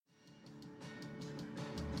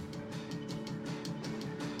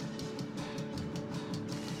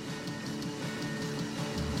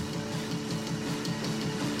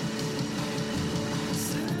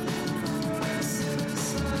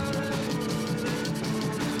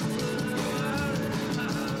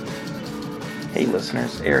Hey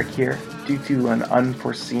listeners, Eric here. Due to an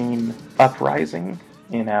unforeseen uprising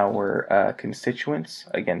in our constituents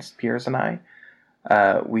against Piers and I,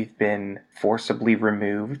 we've been forcibly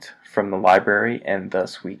removed from the library and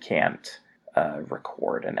thus we can't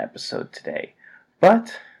record an episode today.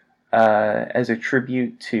 But as a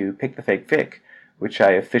tribute to Pick the Fake Fic, which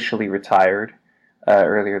I officially retired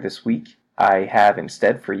earlier this week, I have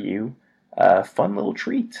instead for you a fun little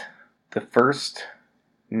treat. The first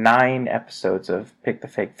 9 episodes of Pick the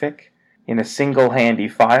Fake Fic in a single handy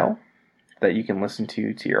file that you can listen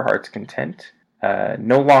to your heart's content.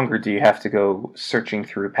 No longer do you have to go searching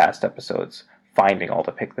through past episodes, finding all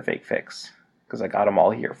the Pick the Fake Fics, because I got them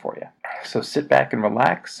all here for you. So sit back and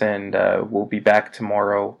relax, and we'll be back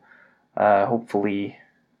tomorrow. Hopefully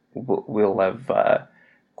we'll have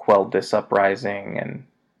quelled this uprising and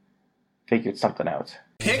figured something out.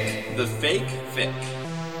 Pick the Fake Fic.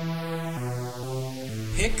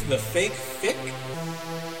 Pick the Fake Fic?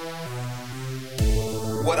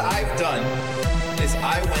 What I've done is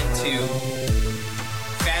I went to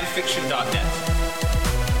fanfiction.net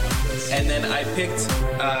and then I picked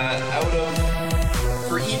out of,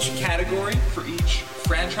 for each category, for each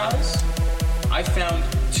franchise, I found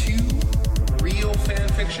 2 real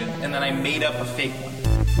fanfiction and then I made up a fake one.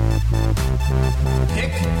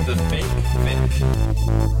 Pick the Fake Fic.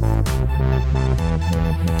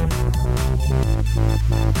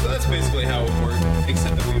 So that's basically how it would work,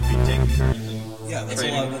 except that we would be taking turns and Yeah, that's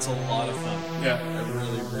a lot of fun. Yeah.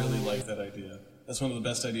 I really like that idea. That's one of the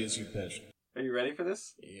best ideas you've pitched. Are you ready for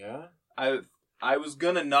this? Yeah? I was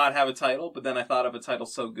gonna not have a title, but then I thought of a title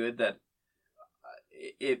so good that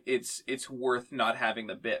it's worth not having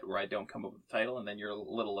the bit where I don't come up with a title and then you're a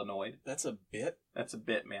little annoyed. That's a bit? That's a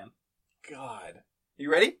bit, man. God.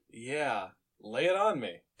 You ready? Yeah. Lay it on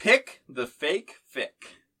me. Pick the Fake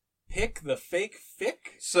Fic. Pick the Fake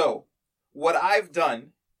Fic? So, what I've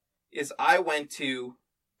done is I went to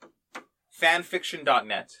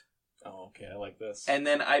fanfiction.net. Oh, okay, I like this. And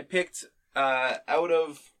then I picked out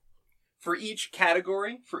of, for each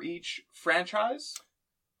category, for each franchise,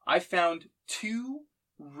 I found 2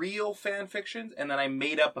 real fanfictions and then I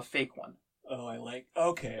made up a fake one. Oh,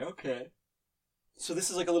 okay. So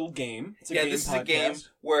this is like a little game. It's a Yeah, game this podcast. is a game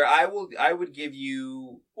where I would give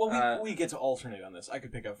you... Well, we get to alternate on this. I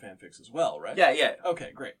could pick out fanfics as well, right? Yeah.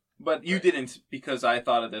 Okay, great. But you didn't because I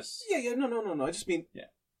thought of this. Yeah, no. I just mean, Yeah.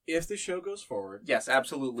 If the show goes forward... Yes,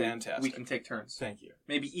 absolutely. Fantastic. We can take turns. Thank you.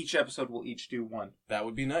 Maybe each episode will each do one. That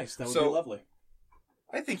would be nice. That would So- be lovely.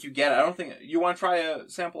 I think you get it. I don't think... You want to try a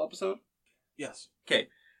sample episode? Yes. Okay.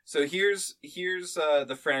 So here's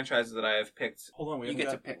the franchises that I have picked. Hold on, we You haven't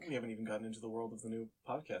get to pick. We haven't even gotten into the world of the new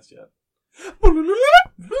podcast yet.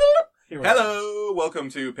 Here we Hello! Welcome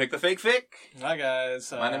to Pick the Fake Fic. go. Hi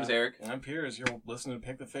guys. My name's Eric. I'm Piers. You're listening to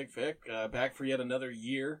Pick the Fake Fic. Back for yet another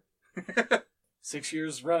year. 6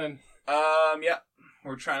 years running. Yeah.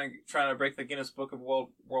 We're trying to break the Guinness Book of World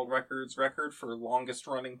Records record for longest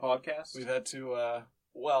running podcast. We've had to,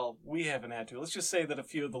 well, we haven't had to. Let's just say that a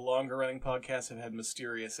few of the longer running podcasts have had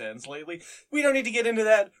mysterious ends lately. We don't need to get into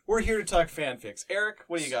that. We're here to talk fanfics. Eric,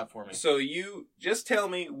 what do you got for me? So you just tell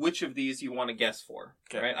me which of these you want to guess for.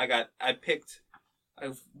 Okay. Right? I picked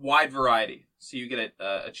a wide variety, so you get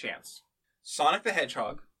a chance. Sonic the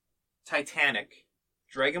Hedgehog, Titanic,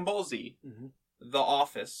 Dragon Ball Z, Mm-hmm. The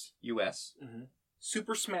Office, US, Mm-hmm.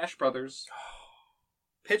 Super Smash Brothers,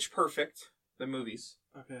 Pitch Perfect, the movies,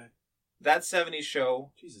 Okay. That 70s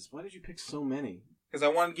Show, Jesus, why did you pick so many? because I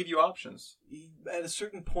wanted to give you options. At a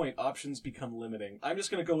certain point, options become limiting. I'm just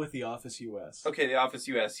going to go with The Office US. Okay, The Office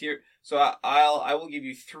US. Here, so I will give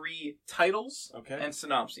you 3 titles Okay. and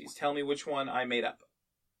synopses. Tell me which one I made up.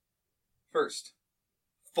 First,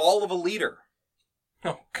 Fall of a Leader.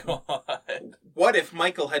 Oh, God. What if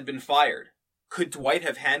Michael had been fired? Could Dwight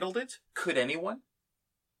have handled it? Could anyone?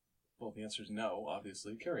 Well, the answer is no,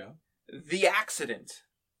 obviously. Carry on. The Accident.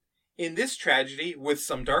 In this tragedy, with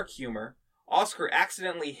some dark humor, Oscar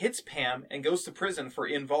accidentally hits Pam and goes to prison for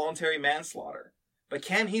involuntary manslaughter. But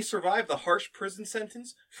can he survive the harsh prison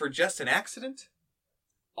sentence for just an accident?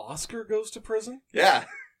 Oscar goes to prison? Yeah.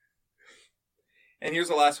 And here's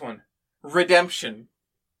the last one. Redemption.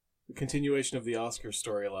 The continuation of the Oscar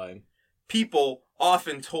storyline. People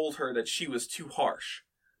often told her that she was too harsh.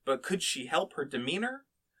 But could she help her demeanor?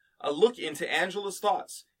 A look into Angela's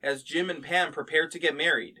thoughts as Jim and Pam prepared to get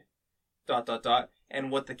married. ... And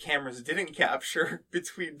what the cameras didn't capture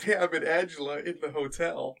between Pam and Angela in the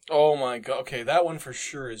hotel. Oh my God. Okay, that one for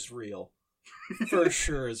sure is real. For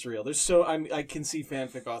sure is real. I can see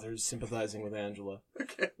fanfic authors sympathizing with Angela.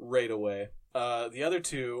 Okay. Right away. The other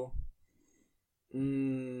two...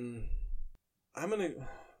 I'm gonna...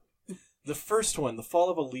 The first one, The Fall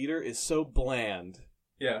of a Leader, is so bland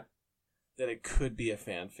Yeah. that it could be a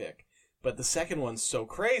fanfic. But the second one's so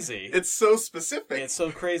crazy. It's so specific. It's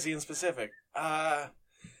so crazy and specific. I'm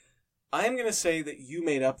going to say that you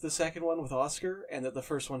made up the second one with Oscar, and that the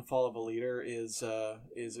first one, Fall of a Leader, is a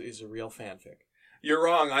real fanfic. You're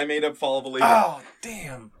wrong. I made up Fall of a Leader. Oh,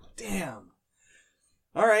 damn.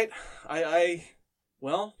 All right.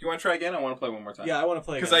 Well... Do you want to try again? I want to play one more time. Yeah, I want to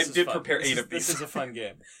play again. Because I did prepare 8 of these. This is a fun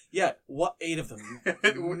game. Yeah, what 8 of them?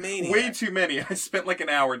 You maniac. Way too many. I spent like an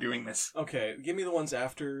hour doing this. Okay, give me the ones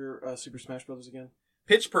after Super Smash Bros. Again.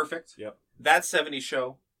 Pitch Perfect. Yep. That 70s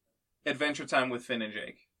Show. Adventure Time with Finn and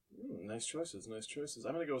Jake. Nice choices.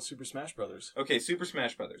 I'm going to go with Super Smash Brothers. Okay, Super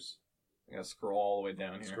Smash Brothers. I gotta scroll all the way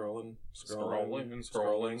down here. Scrolling.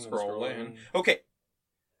 Okay.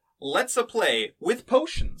 Let's play with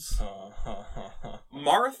potions.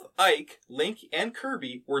 Marth, Ike, Link, and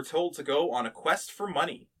Kirby were told to go on a quest for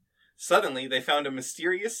money. Suddenly, they found a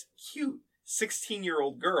mysterious, cute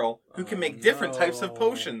 16-year-old girl who can make different types of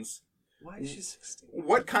potions. Why is she 16?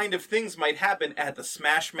 What kind of things might happen at the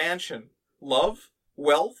Smash Mansion? Love?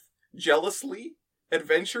 Wealth? Jealousy?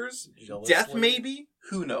 Adventures? Death, maybe?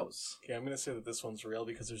 Who knows? Okay, I'm going to say that this one's real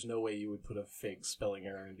because there's no way you would put a fake spelling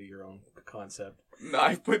error into your own concept. No,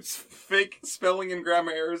 I've put fake spelling and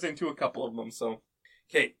grammar errors into a couple of them, so...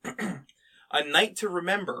 Okay. A Night to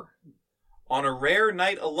Remember. On a rare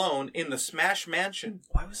night alone in the Smash Mansion.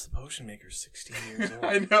 Why was the potion maker 16 years old?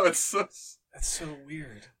 I know, it's so... That's so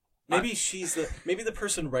weird. Maybe maybe the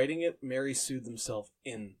person writing it Mary sued themselves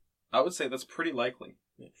in. I would say that's pretty likely.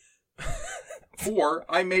 Or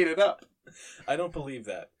I made it up. I don't believe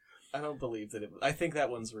that. I think that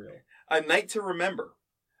one's real. A Night to Remember.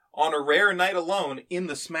 On a rare night alone in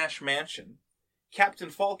the Smash Mansion, Captain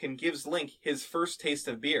Falcon gives Link his first taste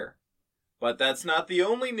of beer. But that's not the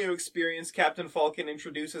only new experience Captain Falcon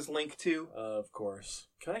introduces Link to. Of course.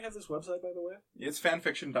 Can I have this website, by the way? It's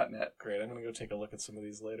fanfiction.net. Great, I'm going to go take a look at some of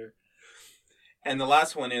these later. And the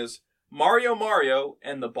last one is Mario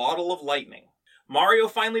and the Bottle of Lightning. Mario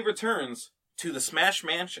finally returns to the Smash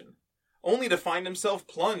Mansion, only to find himself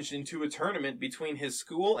plunged into a tournament between his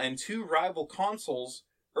school and 2 rival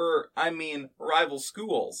rival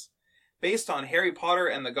schools, based on Harry Potter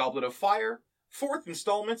and the Goblet of Fire, 4th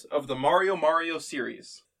installment of the Mario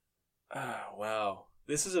series. Wow.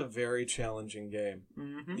 This is a very challenging game.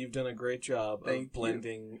 Mm-hmm. You've done a great job of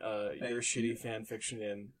blending your shitty fan fiction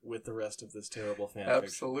in with the rest of this terrible fan fiction.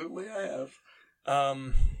 Absolutely, I have.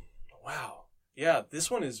 Wow. Yeah, this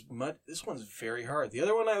one's very hard. The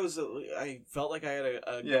other one I felt like I had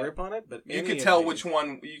a grip on it, but you could tell which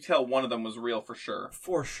one. You tell one of them was real for sure.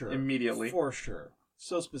 For sure. Immediately. For sure.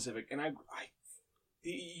 So specific, and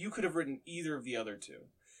you could have written either of the other two.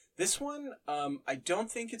 This one, I don't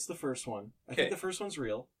think it's the first one. I think the first one's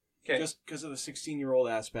real. Okay. Just because of the 16-year-old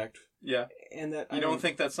aspect. Yeah. And that you don't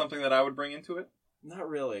think that's something that I would bring into it? Not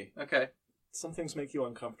really. Okay. Some things make you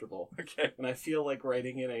uncomfortable. Okay. And I feel like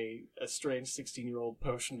writing in a strange 16-year-old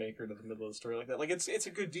potion maker to the middle of the story like that. Like, it's a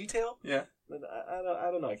good detail. Yeah. But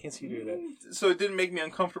I don't know. I can't see you doing that. So it didn't make me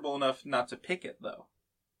uncomfortable enough not to pick it, though?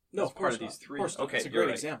 No, of course part of these 3. Of course not. Okay, it's a great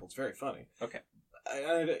example. It's very funny. Okay.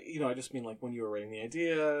 I just mean like when you were writing the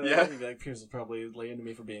idea. Yeah. Like Pierce is probably laying to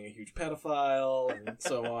me for being a huge pedophile and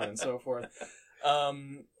so on and so forth. The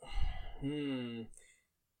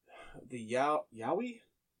Yowie?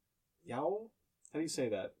 Yow? How do you say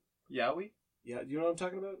that? Yowie? Yeah. Do you know what I'm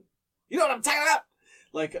talking about? You know what I'm talking about?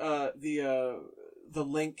 Like the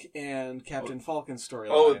Link and Captain Falcon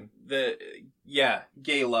storyline.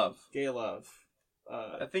 Gay love. Gay love.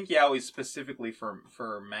 I think Yowie's specifically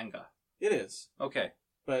for manga. It is. Okay.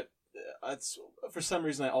 But it's for some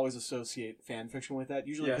reason I always associate fan fiction with that.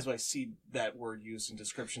 Usually because I see that word used in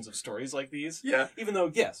descriptions of stories like these. Yeah. Even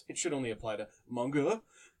though, yes, it should only apply to manga.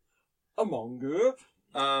 A manga.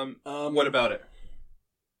 What about it?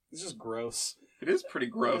 It's just gross. It is pretty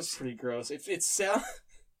gross. It's pretty gross. It sounds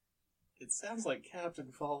like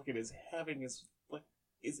Captain Falcon is having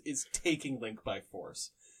is taking Link by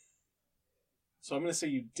force. So I'm going to say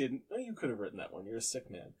you didn't. No, you could have written that one. You're a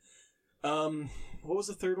sick man. What was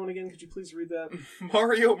the third one again? Could you please read that?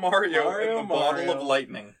 Mario and the Bottle of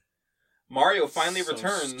Lightning. Mario finally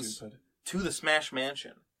returns to the Smash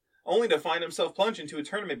Mansion, only to find himself plunged into a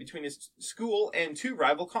tournament between his school and 2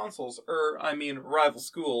 rival rival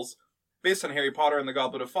schools, based on Harry Potter and the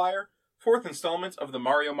Goblet of Fire, 4th installment of the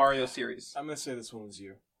Mario series. I'm going to say this one was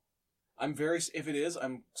you. If it is,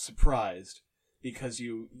 I'm surprised, because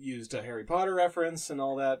you used a Harry Potter reference and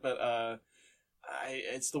all that, but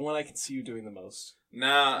It's the one I can see you doing the most.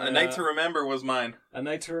 Nah, A Night to Remember was mine. A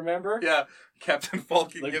Night to Remember? Yeah, Captain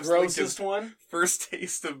Falcon The gives grossest Lincoln one? first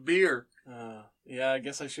taste of beer. Yeah, I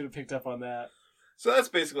guess I should have picked up on that. So that's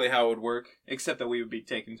basically how it would work, except that we would be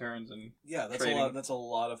taking turns and Yeah, that's trading. a lot. That's a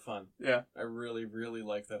lot of fun. Yeah, I really, really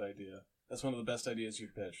like that idea. That's one of the best ideas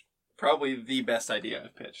you've pitched. probably the best idea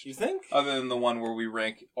I've pitched. You think? Other than the one where we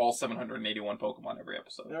rank all 781 Pokemon every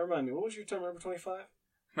episode. Now remind me, what was your term? Number 25?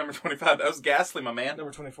 Number 25, that was Ghastly, my man.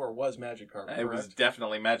 Number 24 was Magikarp. It was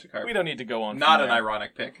definitely Magikarp. We don't need to go on. Not from an there.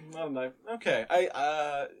 ironic pick. Not a knife. Okay,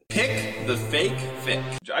 Pick the fake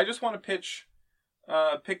fic. I just want to pitch,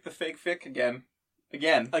 pick the fake fic again,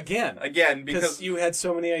 again, because you had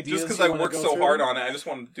so many ideas. just because you I wanna worked go so through. hard on it, I just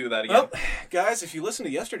wanted to do that again. Well, guys, if you listen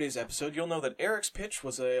to yesterday's episode, you'll know that Eric's pitch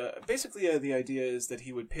was basically the idea is that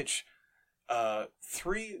he would pitch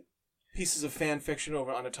 3 pieces of fan fiction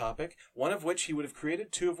over on a topic, one of which he would have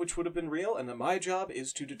created, 2 of which would have been real, and then my job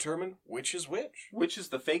is to determine which is which. Which is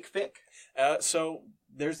the fake fic? So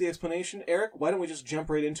there's the explanation. Eric, why don't we just jump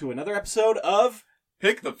right into another episode of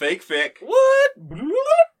Pick the fake fic. What?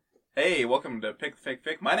 Hey, welcome to Pick the Fake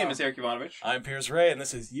Fic. My name is Eric Ivanovich. I'm Piers Ray, and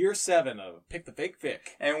this is year 7 of Pick the Fake Fic.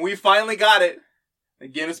 And we finally got it. The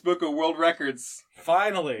Guinness Book of World Records.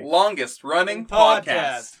 Finally. Longest running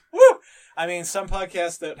podcast. Woo! I mean, some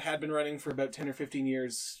podcasts that had been running for about 10 or 15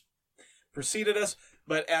 years preceded us,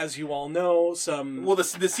 but as you all know, some... Well, the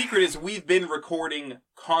secret is we've been recording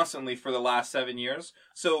constantly for the last 7 years.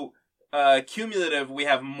 So, cumulative, we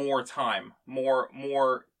have more time,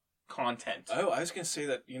 more content. Oh, I was going to say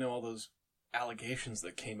that, all those allegations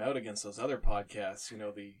that came out against those other podcasts,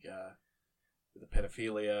 the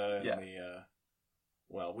pedophilia and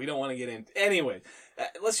well, we don't want to get into... Anyway,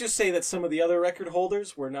 let's just say that some of the other record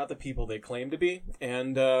holders were not the people they claimed to be,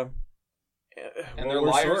 and and they're we're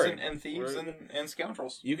liars sorry. and thieves and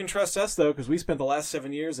scoundrels. You can trust us, though, because we spent the last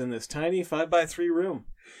 7 years in this tiny 5x3 room.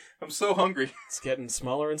 I'm so hungry. It's getting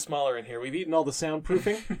smaller and smaller in here. We've eaten all the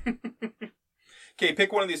soundproofing. Okay,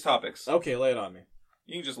 pick one of these topics. Okay, lay it on me.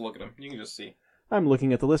 You can just look at them. You can just see. I'm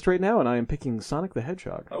looking at the list right now, and I am picking Sonic the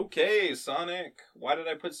Hedgehog. Okay, Sonic. Why did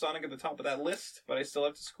I put Sonic at the top of that list? But I still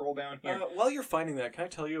have to scroll down here. While you're finding that, can I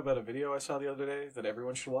tell you about a video I saw the other day that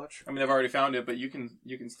everyone should watch? I mean, I've already found it, but you can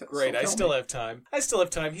still Great, I tell still me. have time.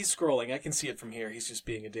 He's scrolling. I can see it from here. He's just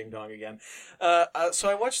being a ding-dong again. So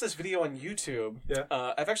I watched this video on YouTube. Yeah.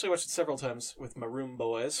 I've actually watched it several times with my room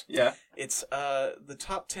boys. Yeah. It's the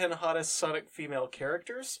top 10 hottest Sonic female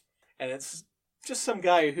characters, and it's just some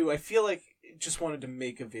guy who I feel like just wanted to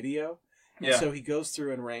make a video. Yeah. So he goes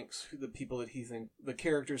through and ranks the people that the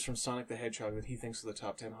characters from Sonic the Hedgehog that he thinks are the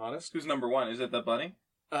top 10 hottest. Who's number 1? Is it the bunny?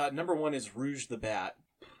 Number 1 is Rouge the Bat.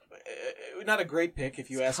 Not a great pick if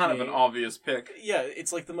you ask me. Kind of an obvious pick. Yeah,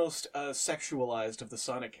 it's like the most sexualized of the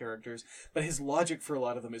Sonic characters, but his logic for a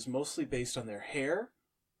lot of them is mostly based on their hair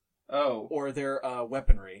Oh. or their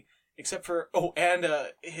weaponry. Except for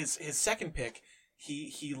his second pick,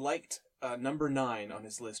 he liked number 9 on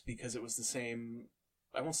his list because it was the same.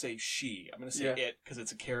 I won't say she. I'm going to say it because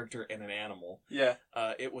it's a character and an animal. Yeah.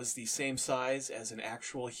 It was the same size as an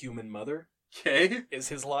actual human mother. Okay. Is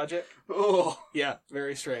his logic? Oh. Yeah,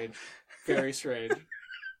 very strange. Very strange.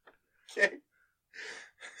 Okay.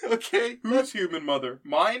 Okay. Whose human mother?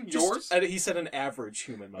 Mine? Yours? He said an average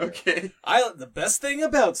human mother. Okay. The best thing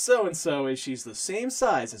about so-and-so is she's the same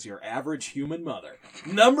size as your average human mother.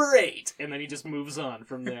 Number 8. And then he just moves on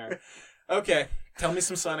from there. Okay. Tell me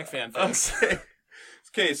some Sonic fanfics. Okay.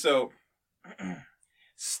 Okay, so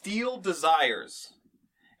Steel Desires.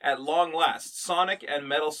 At long last, Sonic and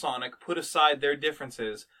Metal Sonic put aside their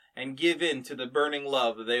differences and give in to the burning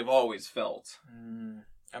love they've always felt.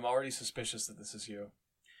 I'm already suspicious that this is you.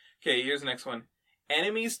 Okay, here's the next one.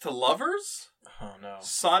 Enemies to lovers? Oh, no.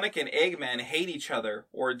 Sonic and Eggman hate each other,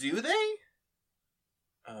 or do they?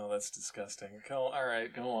 Oh, that's disgusting. All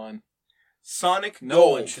right, go on. Sonic No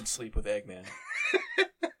Gold. one should sleep with Eggman.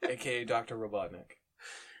 A.K.A. Dr. Robotnik.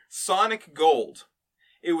 Sonic Gold.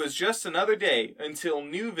 It was just another day until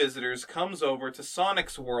new visitors comes over to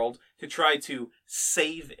Sonic's world to try to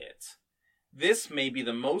save it. This may be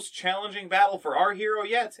the most challenging battle for our hero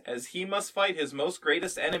yet, as he must fight his most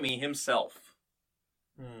greatest enemy himself.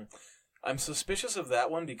 I'm suspicious of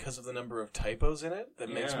that one because of the number of typos in it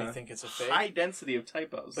that makes me think it's a fake. High density of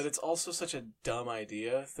typos. But it's also such a dumb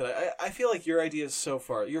idea that I feel like your ideas so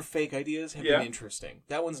far, your fake ideas have been interesting.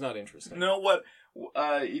 That one's not interesting. No, what?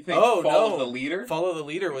 You think Follow the Leader? Follow the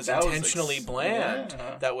Leader was That was intentionally bland.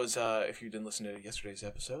 Yeah. That was, if you didn't listen to yesterday's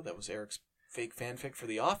episode, that was Eric's fake fanfic for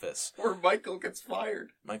The Office. Where Michael gets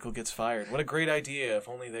fired. Michael gets fired. What a great idea. If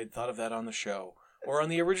only they'd thought of that on the show. Or on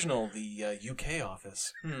the original, the UK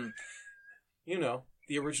Office. You know,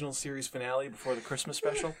 the original series finale before the Christmas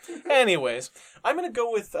special. Anyways, I'm going to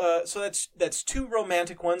go with, so that's 2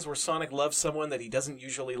 romantic ones where Sonic loves someone that he doesn't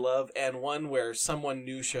usually love, and one where someone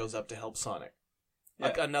new shows up to help Sonic.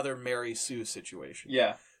 Like another Mary Sue situation.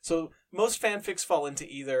 Yeah. So most fanfics fall into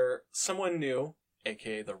either someone new,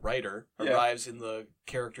 aka the writer, arrives in the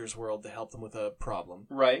character's world to help them with a problem.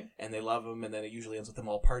 Right. And they love him, and then it usually ends with them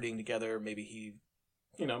all partying together. Maybe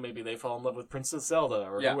maybe they fall in love with Princess Zelda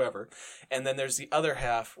or whoever. And then there's the other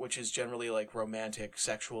half, which is generally like romantic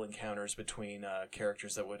sexual encounters between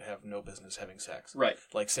characters that would have no business having sex. Right.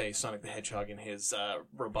 Like, say, Sonic the Hedgehog and his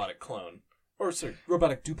robotic clone. Or, sorry,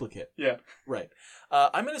 robotic duplicate. Yeah. Right.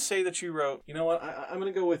 I'm going to say that you wrote, you know what, I'm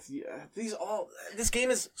going to go with, this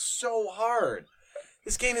game is so hard.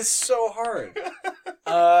 This game is so hard.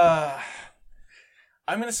 I'm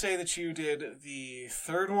going to say that you did the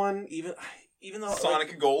third one, even though...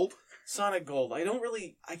 Sonic Gold? Sonic Gold.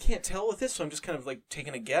 I can't tell with this, so I'm just kind of like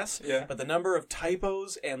taking a guess. Yeah. But the number of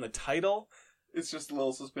typos and the title... It's just a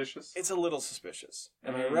little suspicious. It's a little suspicious.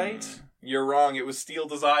 Am I right? You're wrong. It was Steel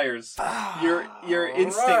Desires. Your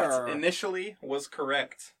instinct initially was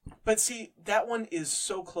correct. But see, that one is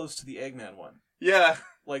so close to the Eggman one. Yeah.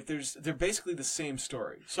 Like, they're basically the same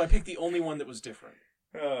story. So I picked the only one that was different.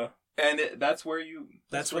 That's where you...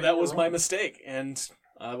 That was my mistake, and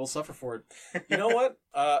I will suffer for it. You know what?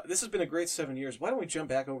 This has been a great 7 years. Why don't we jump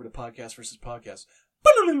back over to Podcast versus Podcast?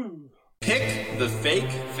 Pick the fake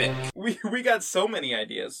fic. We got so many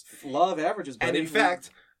ideas. Law of averages, buddy. And in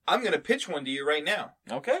fact, I'm going to pitch one to you right now.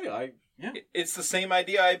 Okay, It's the same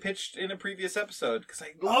idea I pitched in a previous episode, because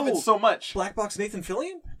I love it so much. Black Box Nathan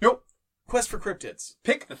Fillion? Nope. Quest for Cryptids.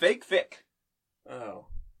 Pick the fake fic. Oh.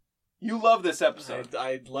 You love this episode.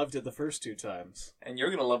 I loved it the first 2 times. And you're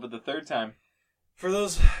going to love it the third time. For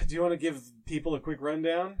those, do you want to give people a quick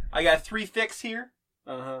rundown? I got 3 fics here.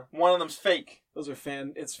 Uh-huh. One of them's fake. Those are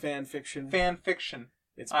it's fan fiction. Fan fiction.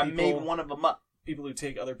 I made one of them up. People who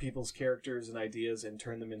take other people's characters and ideas and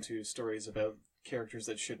turn them into stories about characters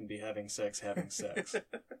that shouldn't be having sex.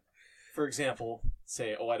 For example,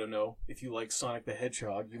 say, I don't know, if you like Sonic the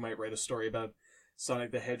Hedgehog, you might write a story about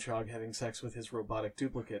Sonic the Hedgehog having sex with his robotic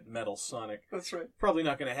duplicate, Metal Sonic. That's right. Probably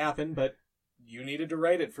not going to happen, but you needed to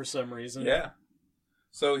write it for some reason. Yeah.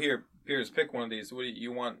 So here, Piers, pick one of these. What do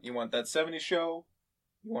you want? You want that 70s show?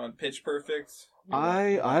 You want Pitch Perfect?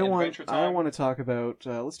 I want to talk about,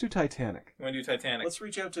 let's do Titanic. You want to do Titanic?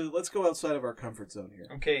 Let's go outside of our comfort zone here.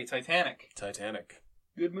 Okay, Titanic.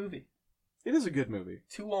 Good movie. It is a good movie.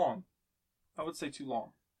 Too long. I would say too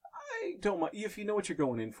long. I don't mind. If you know what you're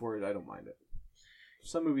going in for, I don't mind it.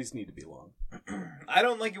 Some movies need to be long. I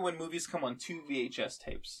don't like it when movies come on 2 VHS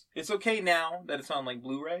tapes. It's okay now that it's on, like,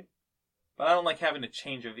 Blu-ray, but I don't like having to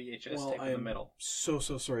change a VHS tape in the middle. So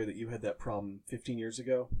sorry that you had that problem 15 years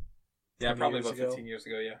ago. Yeah, probably about 15 years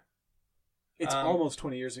ago, yeah. It's almost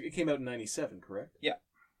 20 years ago. It came out in 97, correct? Yeah.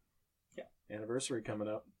 Anniversary coming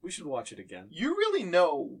up. We should watch it again. You really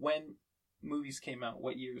know when movies came out,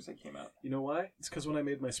 what years they came out. You know why? It's because when I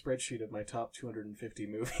made my spreadsheet of my top 250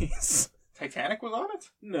 movies... Titanic was on it?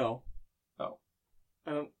 No. Oh.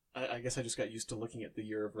 I guess I just got used to looking at the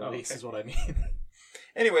year of release, is what I mean.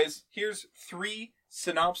 Anyways, here's 3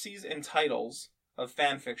 synopses and titles of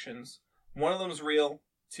fan fictions. One of them is real,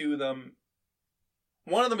 2 of them...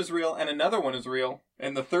 One of them is real, and another one is real,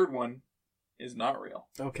 and the third one is not real.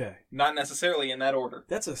 Okay. Not necessarily in that order.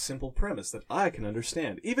 That's a simple premise that I can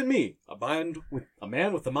understand. Even me, a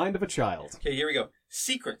man with the mind of a child. Okay, here we go.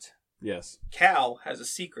 Secret. Yes. Cal has a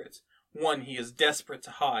secret. One he is desperate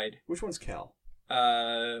to hide. Which one's Cal?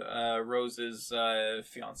 Rose's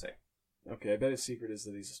fiance. Okay, I bet his secret is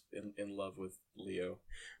that he's in love with Leo.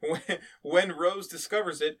 When Rose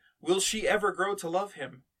discovers it, will she ever grow to love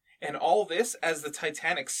him? And all this as the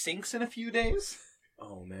Titanic sinks in a few days?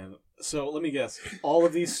 Oh, man. So, let me guess. All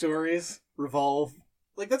of these stories revolve...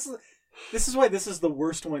 This is why this is the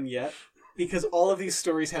worst one yet. Because all of these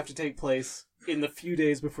stories have to take place in the few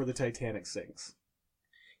days before the Titanic sinks.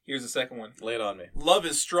 Here's the second one. Lay it on me. Love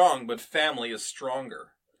is strong, but family is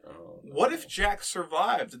stronger. Oh, no. What if Jack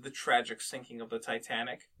survived the tragic sinking of the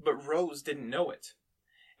Titanic, but Rose didn't know it?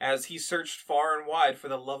 As he searched far and wide for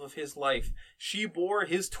the love of his life, she bore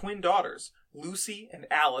his twin daughters, Lucy and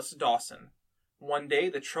Alice Dawson. One day,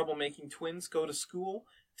 the troublemaking twins go to school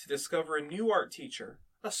to discover a new art teacher,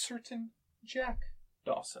 a certain Jack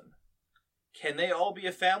Dawson. Can they all be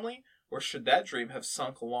a family, or should that dream have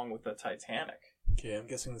sunk along with the Titanic? Okay, I'm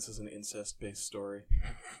guessing this is an incest-based story.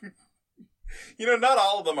 Not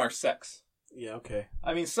all of them are sex. Yeah, okay.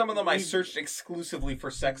 I mean, some of them I searched exclusively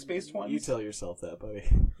for sex-based ones. You tell yourself that, buddy.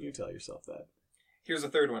 You tell yourself that. Here's the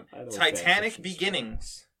third one. Titanic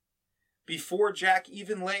Beginnings. Before Jack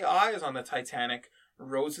even lay eyes on the Titanic,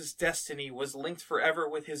 Rose's destiny was linked forever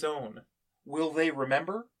with his own. Will they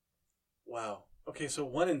remember? Wow. Okay, so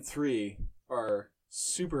 1 and 3 are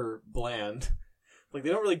super bland. Like, they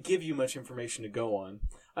don't really give you much information to go on.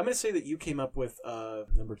 I'm going to say that you came up with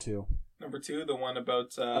number 2. Number 2, the one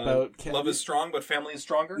about love is strong, but family is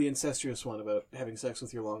stronger? The incestuous one about having sex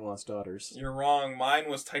with your long-lost daughters. You're wrong. Mine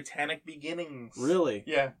was Titanic Beginnings. Really?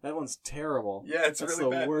 Yeah. That one's terrible. Yeah, it's That's really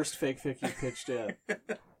the bad. worst fake fic you pitched in.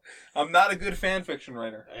 I'm not a good fan fiction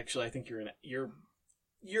writer. Actually, I think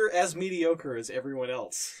you're as mediocre as everyone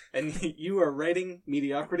else. And you are writing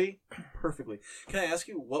mediocrity perfectly. Can I ask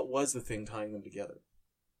you, what was the thing tying them together?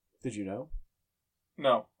 Did you know?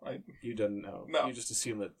 No. You didn't know. No. You just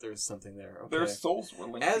assumed that there's something there. Okay. Their souls were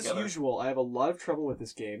linked As together. usual, I have a lot of trouble with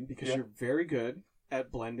this game because you're very good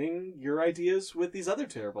at blending your ideas with these other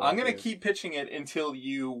terrible I'm ideas. going to keep pitching it until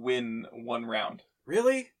you win one round.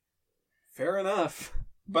 Really? Fair enough.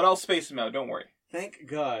 But I'll space them out, don't worry. Thank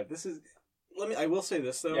God. I will say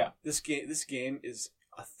this though. Yeah. This game is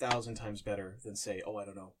 1,000 times better than, say, I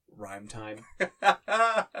don't know, Rhyme Time.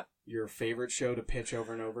 Your favorite show to pitch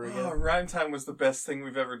over and over again. Oh, Rhyme Time was the best thing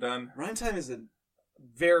we've ever done. Rhyme Time is a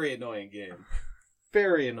very annoying game.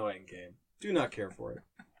 Very annoying game. Do not care for it.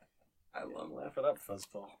 I love Laugh it up,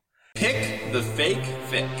 Fuzzball. Pick the fake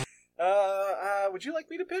fic. Would you like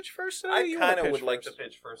me to pitch first? I kind of would like to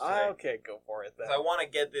pitch first today. Okay, go for it then. I want to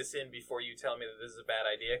get this in before you tell me that this is a bad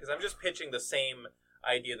idea, because I'm just pitching the same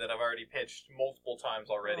idea that I've already pitched multiple times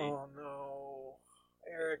already. Oh no,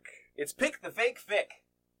 Eric. It's Pick the Fake Fic.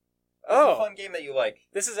 Oh, It's a fun game that you like.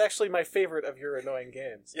 this is actually my favorite of your annoying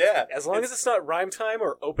games. Yeah. As long as it's not Rhyme Time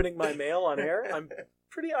or opening my mail on air, I'm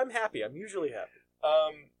happy. I'm usually happy.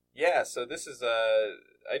 Yeah, so this is,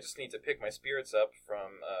 I just need to pick my spirits up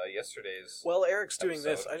from, yesterday's... Well, Eric's doing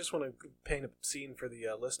this. episode. I just want to paint a scene for the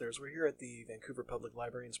listeners. We're here at the Vancouver Public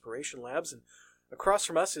Library Inspiration Labs, and across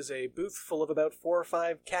from us is a booth full of about 4 or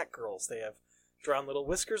 5 cat girls. They have drawn little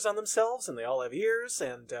whiskers on themselves, and they all have ears,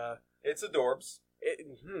 and... It's adorbs.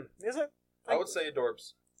 Is it? I would say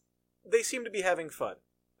adorbs. They seem to be having fun.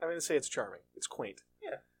 I'm going to say it's charming. It's quaint.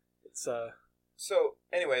 Yeah. It's, So,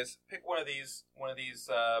 anyways, pick one of these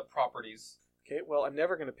properties. Okay, well, I'm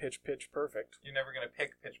never going to pitch Pitch Perfect. You're never going to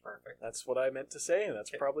pick Pitch Perfect. That's what I meant to say, and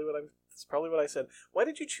that's Okay. probably what I said. Why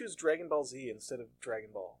did you choose Dragon Ball Z instead of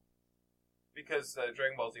Dragon Ball? Because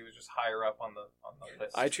Dragon Ball Z was just higher up on the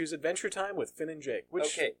list. I choose Adventure Time with Finn and Jake,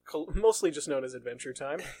 which Okay. mostly just known as Adventure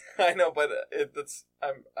Time. I know, but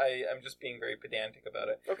I'm just being very pedantic about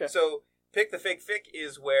it. Okay. So, Pick the Fake Fic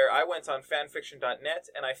is where I went on fanfiction.net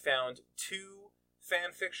and I found 2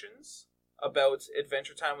 fanfictions about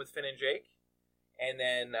Adventure Time with Finn and Jake. And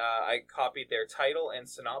then I copied their title and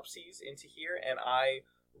synopses into here, and I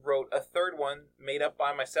wrote a third one made up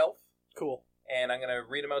by myself. Cool. And I'm going to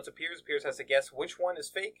read them out to Piers. Piers has to guess which one is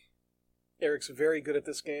fake. Eric's very good at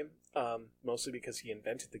this game, mostly because he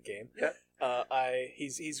invented the game. Yeah.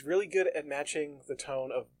 He's really good at matching the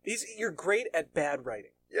tone of... You're great at bad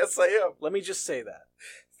writing. Yes, I am. Let me just say that.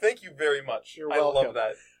 Thank you very much. You're I welcome. love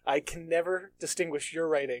that. I can never distinguish your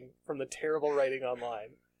writing from the terrible writing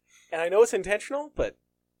online. And I know it's intentional, but...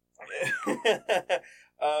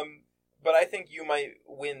 But I think you might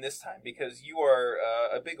win this time because you are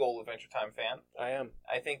a big old Adventure Time fan. I am.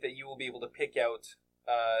 I think that you will be able to pick out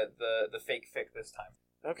the fake fic this time.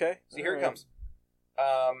 Okay. So here it comes.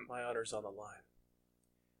 My honor's on the line.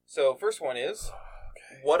 So first one is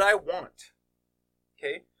Okay. What I Want.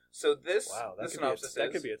 Okay, so this Wow, the synopsis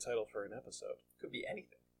that could be a title for an episode. could be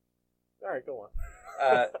anything. All right, go on.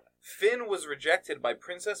 Finn was rejected by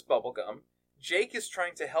Princess Bubblegum. Jake is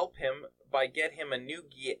trying to help him by get him a new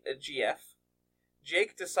GF.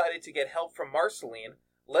 Jake decided to get help from Marceline.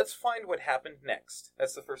 Let's find what happened next.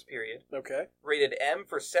 That's the first period. Okay. Rated M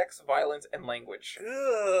for sex, violence, and language.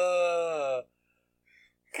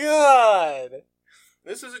 God.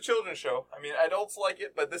 This is a children's show. I mean, adults like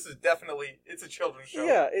it, but this is definitely, it's a children's show.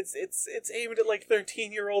 Yeah, it's aimed at like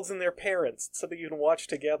 13-year-olds and their parents. It's something you can watch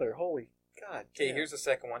together. Holy God. Okay, damn. here's the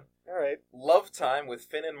second one. All right. Love Time with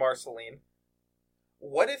Finn and Marceline.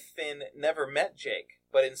 What if Finn never met Jake,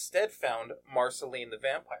 but instead found Marceline the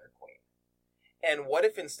Vampire Queen? And what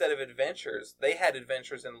if instead of adventures, they had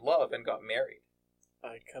adventures in love and got married?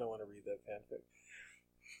 I kind of want to read that fanfic.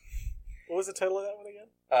 What was the title of that one again?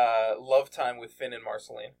 Love Time with Finn and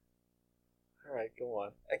Marceline. All right, go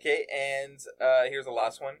on. Okay, and here's the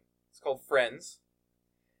last one. It's called Friends.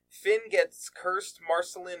 Finn gets cursed.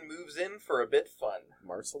 Marceline moves in for a bit fun.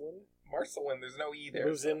 Marceline? Marceline, there's no E there.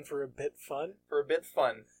 Moves in for a bit fun? For a bit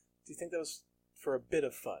fun. Do you think that was for a bit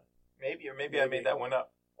of fun? Maybe I made that one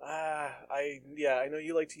up. I know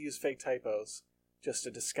you like to use fake typos just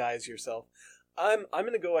to disguise yourself. I'm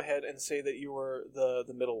going to go ahead and say that you were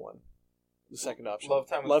the middle one, the second option. Love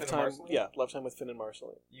Time with Finn and Marceline? Yeah, Love Time with Finn and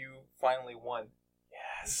Marceline. You finally won.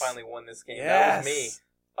 Yes. You finally won this game. Yes. That was me.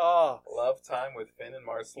 Oh. Love Time with Finn and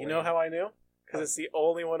Marceline. You know how I knew? Because it's the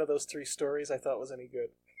only one of those three stories I thought was any good.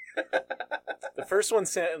 The first one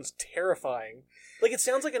sounds terrifying. Like, it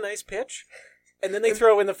sounds like a nice pitch, and then they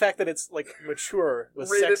throw in the fact that it's, like, mature with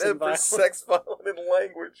Rated sex and for violence. sex, violence, and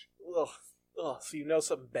language. Ugh, so you know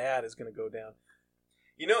something bad is going to go down.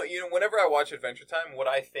 You know, whenever I watch Adventure Time, what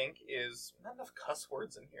I think is not enough cuss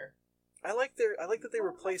words in here. I like that they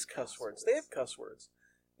replace cuss words. They have cuss words.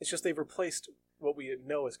 It's just they've replaced what we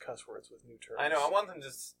know as cuss words with new terms. I know. I want them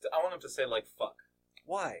to say like fuck.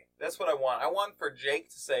 Why? That's what I want. I want for Jake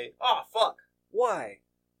to say, "Ah, fuck." Why?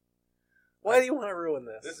 Why do you want to ruin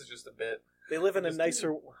this? This is just a bit. They live in a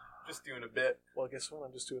nicer. Just doing a bit. Well, guess what?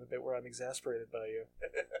 I'm just doing a bit where I'm exasperated by you.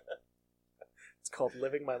 It's called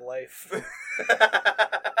living my life.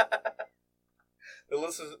 The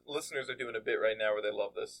listeners are doing a bit right now where they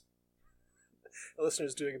love this. The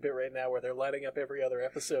listeners doing a bit right now where they're lining up every other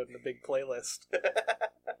episode in a big playlist.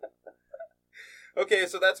 Okay,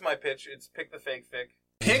 so that's my pitch. It's pick the fake fic.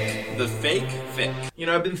 Pick the fake fic. You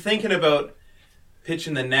know, I've been thinking about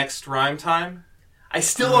pitching the next Rhyme Time. I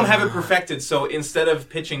still don't have it perfected, so instead of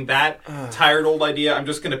pitching that tired old idea, I'm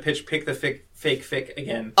just going to pitch pick the fake fic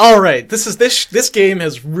again. All right, this game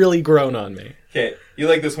has really grown on me. Okay, you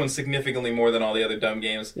like this one significantly more than all the other dumb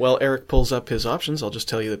games. Well, Eric pulls up his options. I'll just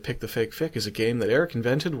tell you that Pick the Fake Fic is a game that Eric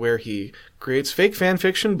invented where he creates fake fan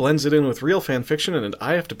fiction, blends it in with real fan fiction, and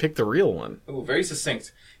I have to pick the real one. Ooh, very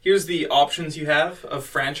succinct. Here's the options you have of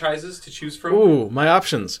franchises to choose from. Ooh, my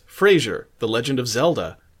options. Frasier, The Legend of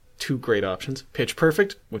Zelda. 2 great options. Pitch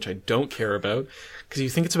Perfect, which I don't care about, because you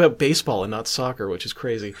think it's about baseball and not soccer, which is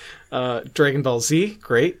crazy. Dragon Ball Z,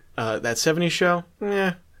 great. That 70s Show,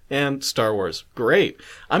 and Star Wars, great.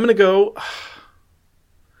 I'm going to go...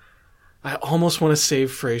 I almost want to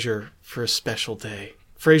save Frasier for a special day.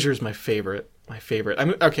 Frasier is my favorite.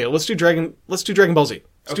 Okay, let's do Dragon Ball Z. Let's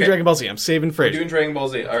do Dragon Ball Z. I'm saving Frasier. We're doing Dragon Ball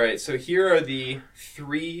Z. All right, so here are the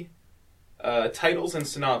 3... titles and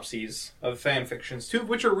synopses of fan fictions, 2 of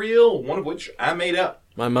which are real, 1 of which I made up.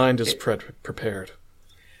 My mind is prepared.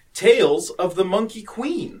 Tales of the Monkey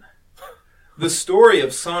Queen. The story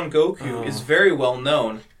of Son Goku is very well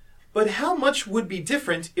known, but how much would be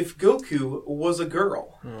different if Goku was a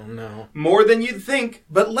girl? Oh, no. More than you'd think,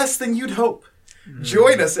 but less than you'd hope.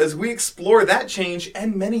 Join us as we explore that change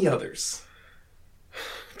and many others.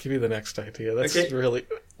 Give me the next idea. That's Okay. really...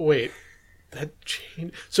 Wait. That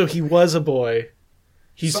changed. So he was a boy.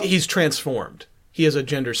 He's transformed. He has a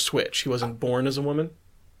gender switch. He wasn't born as a woman.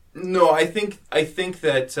 No, I think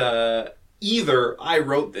that either I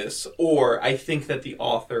wrote this, or I think that the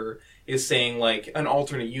author is saying like an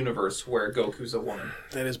alternate universe where Goku's a woman.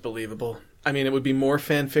 That is believable. I mean, it would be more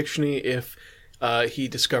fan fiction-y if he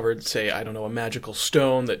discovered, say, I don't know, a magical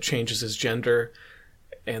stone that changes his gender,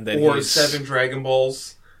 and then or 7 Dragon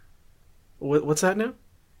Balls. What's that now?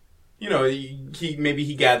 You know,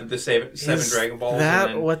 he gathered the seven Dragon Balls. Is that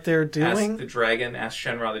and then what they're doing? Asked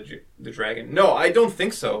Shenra the dragon. No, I don't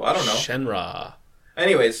think so. I don't know. Shenra.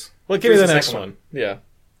 Anyways. Well, give me the next one. Yeah.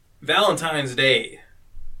 Valentine's Day.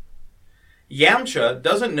 Yamcha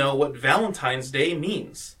doesn't know what Valentine's Day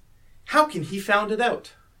means. How can he found it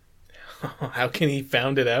out? How can he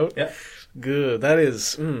found it out? Yeah. Good.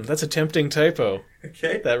 That's a tempting typo.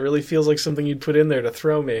 Okay. That really feels like something you'd put in there to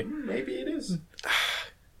throw me. Maybe it is.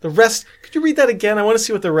 The rest... Could you read that again? I want to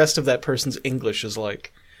see what the rest of that person's English is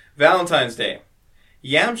like. Valentine's Day.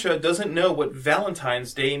 Yamcha doesn't know what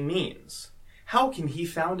Valentine's Day means. How can he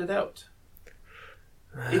found it out?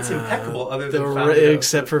 It's impeccable other than found it out.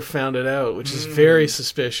 Except for found it out, which is very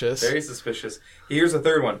suspicious. Very suspicious. Here's a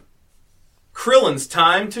third one. Krillin's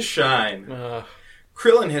time to shine.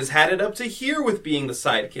 Krillin has had it up to here with being the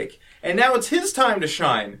sidekick, and now it's his time to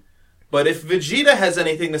shine. But if Vegeta has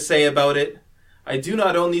anything to say about it, I do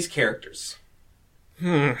not own these characters.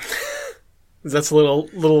 That's a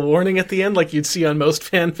little warning at the end, like you'd see on most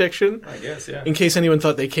fan fiction? I guess, yeah. In case anyone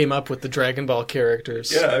thought they came up with the Dragon Ball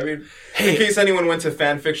characters. Yeah, I mean, in case anyone went to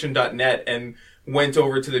fanfiction.net and went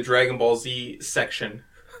over to the Dragon Ball Z section.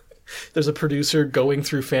 There's a producer going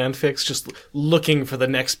through fanfics just looking for the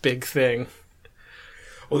next big thing.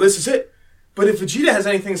 Well, this is it. But if Vegeta has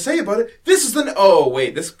anything to say about it, this is the... Oh,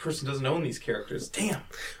 wait, this person doesn't own these characters. Damn.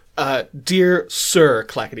 Dear Sir,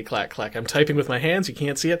 clackety clack clack, I'm typing with my hands, you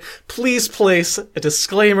can't see it. Please place a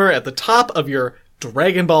disclaimer at the top of your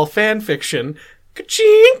Dragon Ball fanfiction,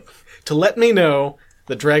 ka-ching, to let me know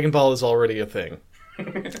that Dragon Ball is already a thing.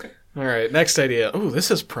 All right, next idea. Oh, this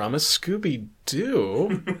has promise.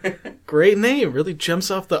 Scooby-Doo. Great name. Really jumps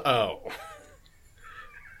off the O.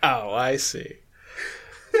 Oh, I see.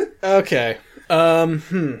 Okay. I'm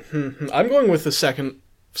going with the second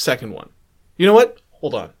one. You know what?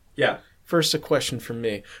 Hold on. Yeah. First, a question from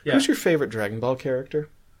me. Yeah. Who's your favorite Dragon Ball character?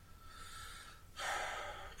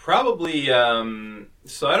 Probably,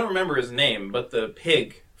 so I don't remember his name, but the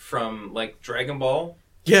pig from, like, Dragon Ball.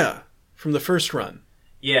 Yeah, from the first run.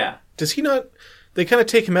 Yeah. Does he not... They kind of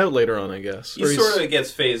take him out later on, I guess. He sort of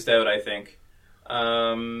gets phased out, I think.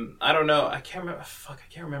 I don't know. I can't remember. Fuck,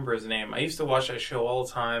 I can't remember his name. I used to watch that show all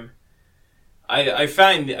the time. I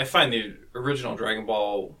find the original Dragon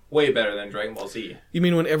Ball way better than Dragon Ball Z. You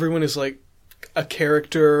mean when everyone is like a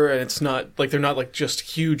character and it's not like they're not like just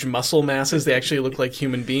huge muscle masses, they actually look like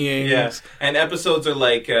human beings? Yeah, and episodes are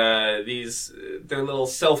like they're little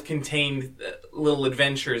self-contained little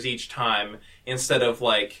adventures each time instead of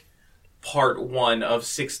like part 1 of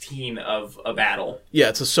 16 of a battle. Yeah,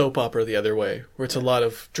 it's a soap opera the other way, where it's a lot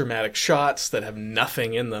of dramatic shots that have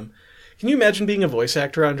nothing in them. Can you imagine being a voice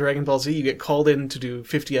actor on Dragon Ball Z? You get called in to do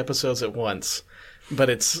 50 episodes at once,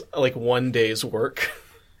 but it's like one day's work.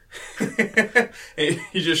 You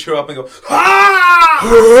just show up and go,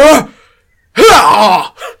 ah!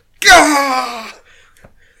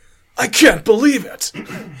 I can't believe it.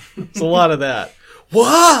 It's a lot of that.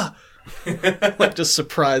 Wah! Like just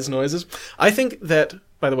surprise noises. I think that,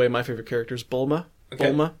 by the way, my favorite character is Bulma.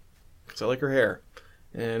 Okay. Bulma, because I like her hair.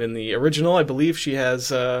 And in the original, I believe she has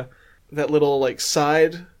that little like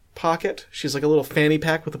side pocket. She's like a little fanny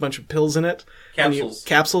pack with a bunch of pills in it.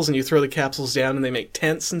 Capsules. And you throw the capsules down and they make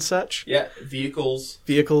tents and such. Yeah, vehicles,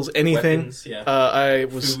 anything. weapons, yeah. I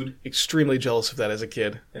was Food. extremely jealous of that as a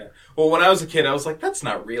kid. Yeah. Well, when I was a kid, I was like, that's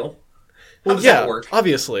not real. How Well, does yeah, that work?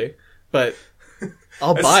 obviously, but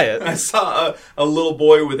I'll buy it. I saw a little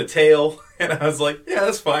boy with a tail, and I was like, yeah,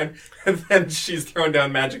 that's fine. And then she's throwing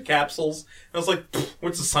down magic capsules. And I was like,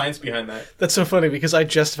 what's the science behind that? That's so funny because I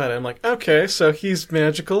justified it. I'm like, okay, so he's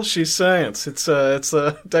magical, she's science. It's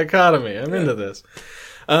a dichotomy. I'm into this.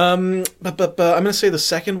 But I'm going to say the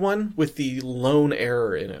second one with the lone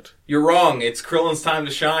error in it. You're wrong. It's Krillin's Time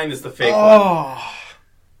to Shine is the fake one.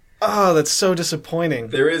 Oh, that's so disappointing.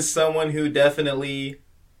 There is someone who definitely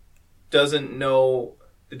doesn't know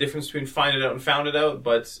the difference between find it out and found it out,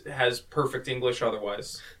 but has perfect English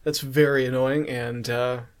otherwise. That's very annoying, and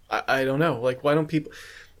I don't know. Like, why don't people...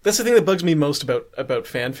 That's the thing that bugs me most about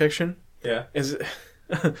fan fiction. Yeah. Is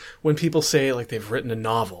when people say, like, they've written a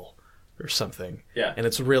novel or something. Yeah. And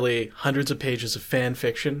it's really hundreds of pages of fan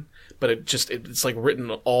fiction, but it's like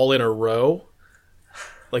written all in a row.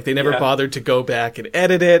 Like, they never bothered to go back and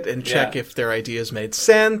edit it and check if their ideas made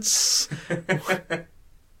sense.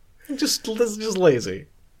 Just lazy.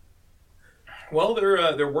 Well,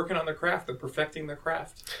 they're working on their craft. They're perfecting their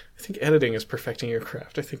craft. I think editing is perfecting your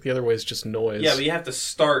craft. I think the other way is just noise. Yeah, but you have to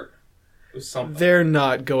start with something. They're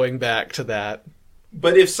not going back to that.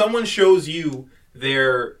 But if someone shows you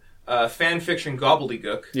their fan fiction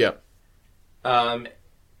gobbledygook,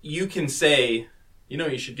 you can say, you know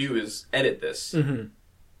what you should do is edit this. Mm-hmm.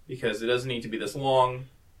 Because it doesn't need to be this long.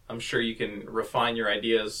 I'm sure you can refine your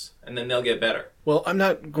ideas, and then they'll get better. Well, I'm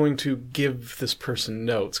not going to give this person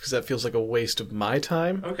notes, because that feels like a waste of my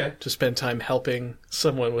time. Okay. To spend time helping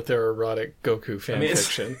someone with their erotic Goku fan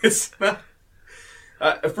fiction. It's not...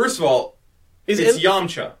 first of all, it's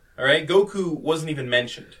Yamcha, all right? Goku wasn't even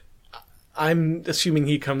mentioned. I'm assuming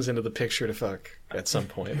he comes into the picture to fuck at some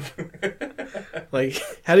point. Like,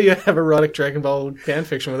 how do you have erotic Dragon Ball fan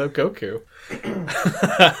fiction without Goku?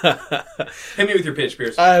 Hit me with your pitch,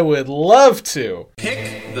 Pierce. I would love to.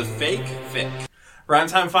 Pick the fake fic. Rhyme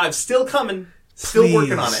Time 5 still coming. Still Please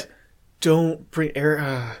working on it. Don't bring...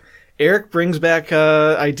 Eric brings back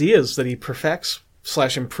ideas that he perfects,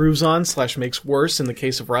 / improves on, / makes worse in the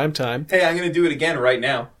case of Rhyme Time. Hey, I'm going to do it again right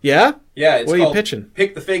now. Yeah? Yeah, it's what are called you pitching?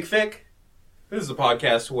 Pick the Fake Fic. This is a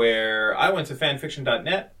podcast where I went to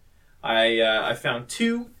fanfiction.net. I found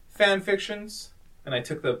 2 fanfictions, and I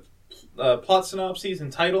took the plot synopses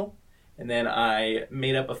and title, and then I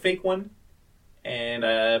made up a fake one, and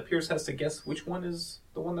Pierce has to guess which one is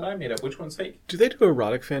the one that I made up, which one's fake. Do they do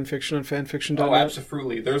erotic fanfiction on fanfiction.net? Oh,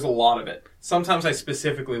 absolutely. There's a lot of it. Sometimes I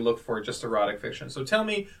specifically look for just erotic fiction. So tell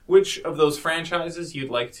me which of those franchises you'd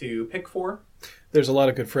like to pick for. There's a lot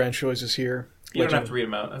of good franchises here. You don't have to read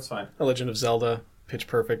them out. That's fine. A Legend of Zelda, Pitch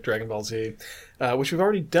Perfect, Dragon Ball Z, which we've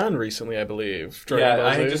already done recently, I believe.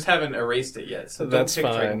 I just haven't erased it yet, so That's don't pick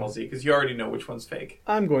fine. Dragon Ball Z, because you already know which one's fake.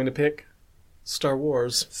 I'm going to pick Star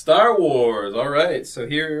Wars. Star Wars. All right, so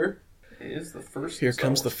here is the first. Here Star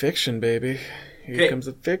comes the Wars. fiction, baby. Here Okay. comes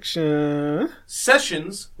the fiction.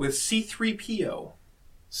 Sessions with C-3PO.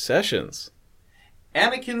 Sessions.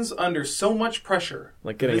 Anakin's under so much pressure.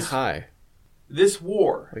 Like getting This- high. This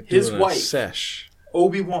war, Like his doing a wife, sesh.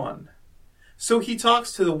 Obi-Wan. So he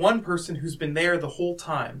talks to the one person who's been there the whole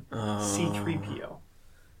time, Oh. C-3PO.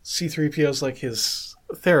 C-3PO's like his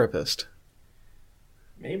therapist.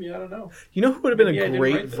 Maybe, I don't know. You know who would have been Maybe I a didn't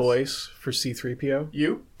great write this. voice for C-3PO?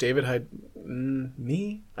 You? David Hyde...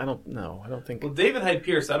 me? I don't know. I don't think... Well, David Hyde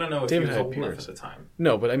Pierce, I don't know if David he was Hyde old enough Pierce. at the time.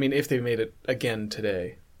 No, but I mean, if they made it again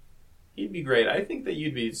today. He'd be great. I think that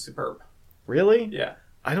you'd be superb. Really? Yeah.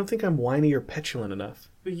 I don't think I'm whiny or petulant enough.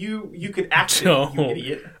 But you could act it, No. you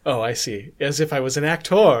idiot. Oh, I see. As if I was an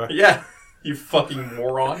actor. Yeah. You fucking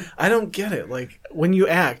moron. I don't get it. Like, when you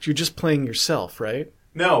act, you're just playing yourself, right?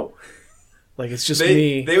 No. Like, it's just They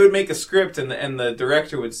me. they would make a script and the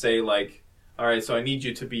director would say like, all right, so I need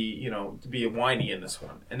you to be, to be a whiny in this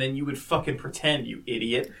one. And then you would fucking pretend, you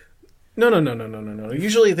idiot. No.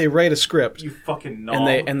 Usually they write a script You fucking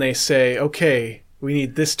knob. and they say, okay, we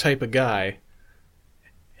need this type of guy.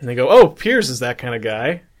 And they go, oh, Piers is that kind of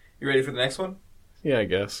guy. You ready for the next one? Yeah, I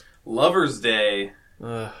guess. Lover's Day.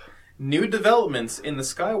 Ugh. New developments in the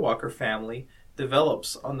Skywalker family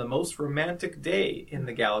develops on the most romantic day in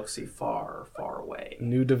the galaxy far, far away.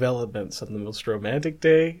 New developments on the most romantic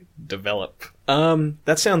day develop.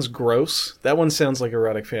 That sounds gross. That one sounds like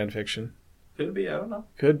erotic fan fiction. Could be, I don't know.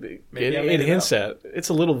 Could be. Maybe I It made it hints at. It's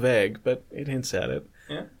a little vague, but it hints at it.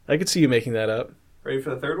 Yeah. I could see you making that up. Ready for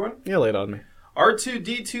the third one? Yeah, lay it on me.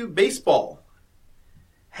 R2-D2 baseball.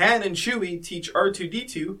 Han and Chewie teach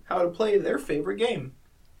R2-D2 how to play their favorite game.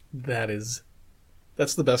 That's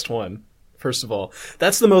the best one. First of all,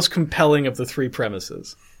 that's the most compelling of the three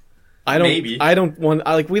premises. We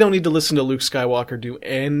don't need to listen to Luke Skywalker do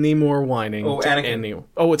any more whining. Oh, Anakin.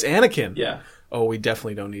 It's Anakin. Yeah. Oh, we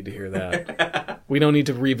definitely don't need to hear that. We don't need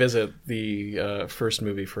to revisit the first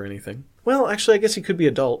movie for anything. Well, actually, I guess he could be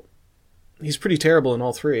adult. He's pretty terrible in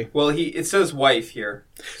all three. Well, it says wife here.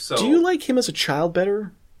 So Do you like him as a child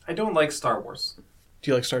better? I don't like Star Wars. Do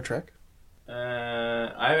you like Star Trek?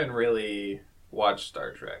 I haven't really watched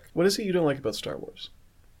Star Trek. What is it you don't like about Star Wars?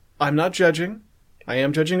 I'm not judging. I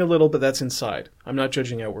am judging a little, but that's inside. I'm not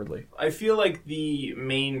judging outwardly. I feel like the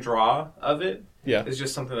main draw of it Yeah. is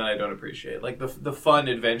just something that I don't appreciate. Like the fun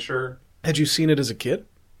adventure. Had you seen it as a kid?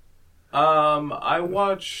 I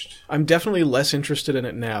watched. I'm definitely less interested in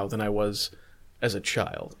it now than I was as a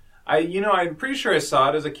child. I'm pretty sure I saw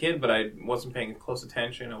it as a kid, but I wasn't paying close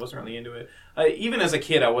attention. I wasn't really into it. Even as a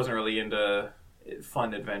kid, I wasn't really into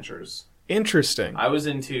fun adventures. Interesting. I was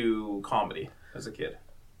into comedy as a kid.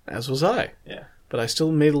 As was I. Yeah. But I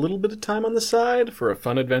still made a little bit of time on the side for a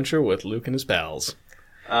fun adventure with Luke and his pals.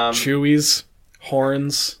 Chewie's,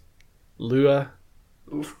 Horns, Lua,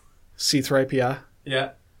 Oof. C-3PO.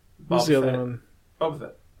 Yeah. Who's the other one? Boba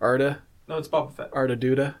Fett. Arda? No, it's Boba Fett. Arda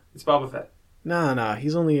Duda? It's Boba Fett. Nah,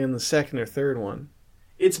 he's only in the second or third one.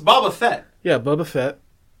 It's Boba Fett. Yeah, Boba Fett,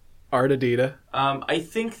 Arda Dita. I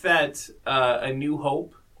think that A New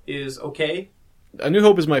Hope is okay. A New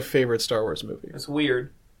Hope is my favorite Star Wars movie. It's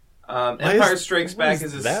weird. Empire is- Strikes why Back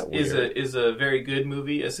is is that weird? a very good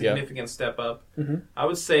movie, a significant step up. Mm-hmm. I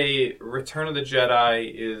would say Return of the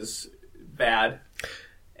Jedi is bad,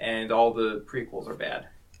 and all the prequels are bad.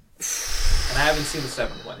 And I haven't seen the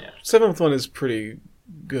seventh one yet. Seventh one is pretty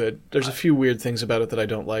good. There's a few weird things about it that I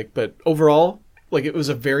don't like, but overall, like, it was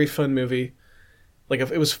a very fun movie. Like,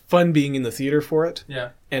 it was fun being in the theater for it, Yeah,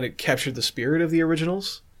 and it captured the spirit of the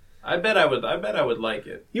originals. I bet I would like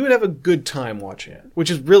it. You would have a good time watching it,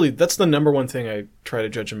 which is really, that's the number one thing I try to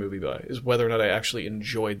judge a movie by, is whether or not I actually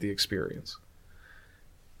enjoyed the experience.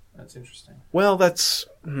 That's interesting. Well, that's...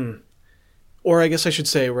 Or I guess I should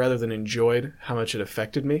say, rather than enjoyed, how much it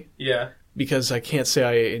affected me. Yeah. Because I can't say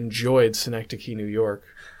I enjoyed Synecdoche, New York.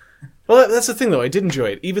 Well, that's the thing, though. I did enjoy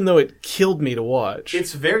it, even though it killed me to watch.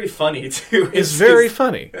 It's very funny, too. It's very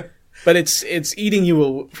funny. But it's eating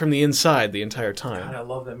you from the inside the entire time. God, I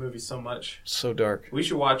love that movie so much. So dark. We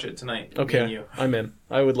should watch it tonight. Me and Okay, you. I'm in.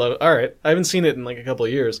 I would love it. All right. I haven't seen it in like a couple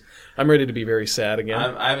of years. I'm ready to be very sad again.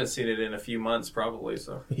 I haven't seen it in a few months, probably,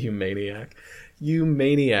 so... You maniac. You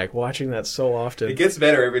maniac. Watching that so often. It gets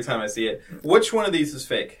better every time I see it. Which one of these is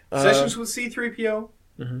fake? Sessions with C-3PO,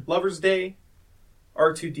 Mhm. Lover's Day,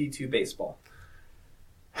 R2-D2 baseball.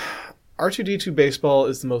 R2-D2 baseball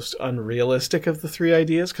is the most unrealistic of the three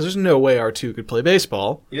ideas, because there's no way R2 could play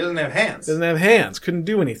baseball. He doesn't have hands. Doesn't have hands. Couldn't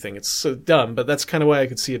do anything. It's so dumb, but that's kind of why I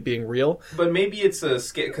could see it being real. But maybe it's a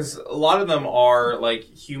skit, because a lot of them are, like,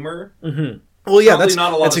 humor. Mm-hmm. Well, yeah, Probably that's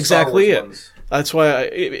not a lot that's of Star exactly Wars it. ones. That's why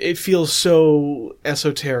it feels so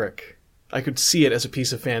esoteric. I could see it as a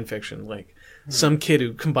piece of fan fiction, like some kid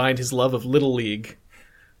who combined his love of Little League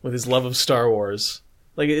with his love of Star Wars.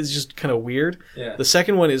 Like, it's just kind of weird. Yeah. The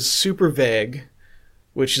second one is super vague,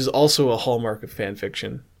 which is also a hallmark of fan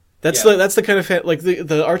fiction. That's Yeah. the kind of like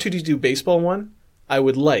the R2D2 baseball one I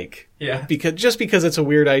would like. Yeah. Because it's a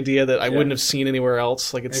weird idea that I Yeah. wouldn't have seen anywhere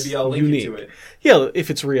else. Like, it's Maybe I'll link unique. you to it. Yeah, if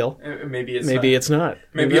it's real. Maybe it's Maybe not. it's not.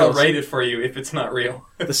 Maybe Who I'll knows? write it for you if it's not real.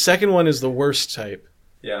 The second one is the worst type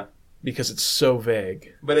Yeah. because it's so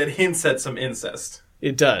vague. But it hints at some incest.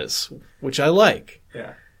 It does, which I like.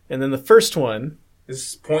 Yeah. And then the first one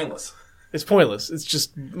It's pointless. is pointless. It's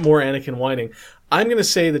just more Anakin whining. I'm going to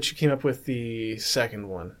say that you came up with the second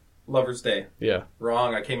one. Lover's Day. Yeah.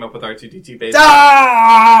 Wrong. I came up with R2D2 baseball.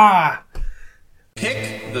 Ah!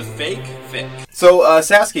 Pick the fake fic. So,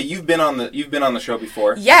 Saskia, you've been on the show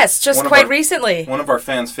before. Yes, just One of quite our- recently. One of our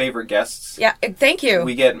fans' favorite guests. Yeah, thank you.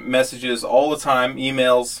 We get messages all the time,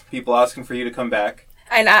 emails, people asking for you to come back.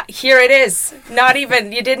 And here it is.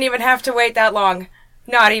 You didn't even have to wait that long.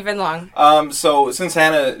 Not even long. So since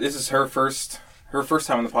Hannah, this is her first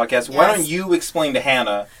time on the podcast, why Yes. don't you explain to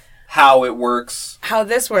Hannah how it works, How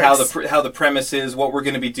this works. how the premise is, what we're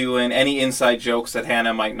going to be doing, any inside jokes that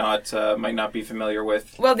Hannah might not be familiar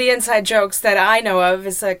with. Well, the inside jokes that I know of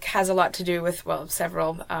has a lot to do with,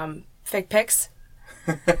 several fake pics.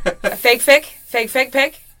 Fake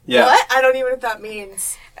pic. Yeah, What? I don't even know what that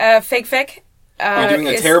means. Fake fic. you're doing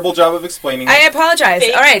a is- terrible job of explaining. I it. apologize.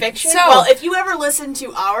 Fake All right. fiction? So, Well, if you ever listen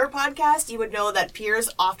to our podcast, you would know that Piers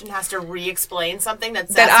often has to re-explain something that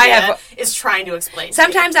That I Saskia have- is trying to explain.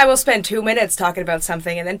 sometimes I will spend 2 minutes talking about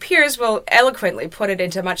something, and then Piers will eloquently put it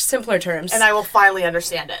into much simpler terms. and I will finally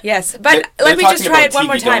understand it. Yes, but They're let me just talking try about it one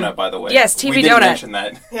more TV time. Donut, by the way. Yes, we TV didn't Donut mention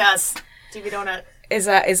that. Yes. TV Donut. is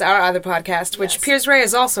our other podcast, which Yes. Piers Ray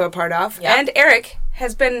is also a part of, Yeah. and Eric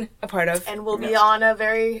has been a part of. And we'll be on a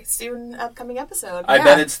very soon upcoming episode. I Yeah.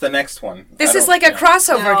 bet it's the next one. This I is don't- like a yeah.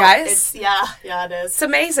 crossover, No, guys. Yeah, it is. It's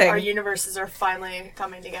amazing. Our universes are finally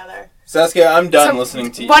coming together. Saskia, I'm done So,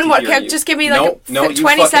 listening to you. one to more- hear can- you. just give me, like, no, you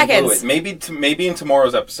 20 fucking blew seconds. it. Maybe in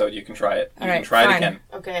tomorrow's episode you can try it. You All right, can try fine. it again.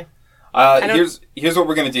 Okay. don't- Here's what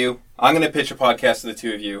we're gonna do. I'm gonna pitch a podcast to the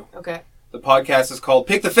two of you. Okay. The podcast is called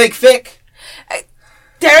Pick the Fake Fic.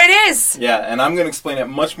 There it is. Yeah, and I'm gonna explain it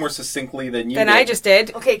much more succinctly than you Then did. I just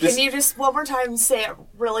did. Okay, This- can you just one more time say it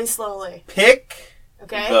really slowly? Pick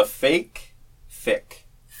Okay? the fake fic.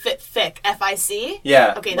 Fic. F-I-C?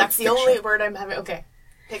 Yeah. Okay, like that's the fiction. only word I'm having. Okay.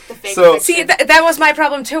 Pick the fake So- fiction. See, that was my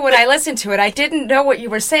problem too when I listened to it. I didn't know what you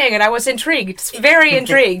were saying, and I was intrigued. Very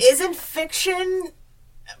intrigued. Isn't fiction,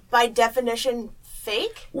 by definition,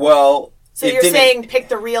 fake? Well, So it you're didn't- saying pick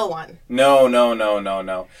the real one. no.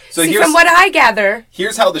 So See, here's from what I gather,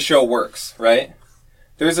 here's how the show works, right?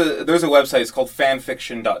 There's a website. It's called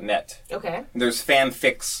fanfiction.net. Okay. There's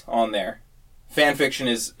fanfics on there. Fanfiction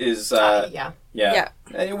is Yeah. Yeah.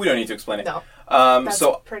 We don't need to explain it. No. That's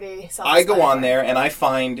So pretty I go on self-explanatory. there and I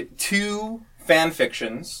find 2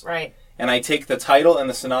 fanfictions, Right. and I take the title and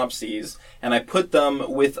the synopses and I put them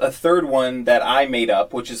with a third one that I made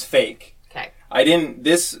up, which is fake. Okay.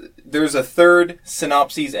 There's a third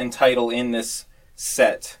synopses and title in this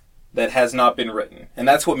set that has not been written, and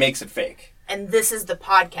that's what makes it fake. And this is the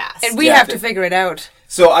podcast. and we Yeah, have to th- figure it out.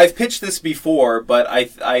 So I've pitched this before, but I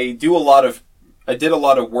did a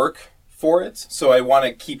lot of work for it, so I want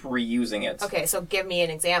to keep reusing it. Okay, so give me an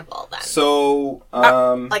example then. So,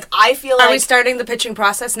 Like, I feel Are we like... starting the pitching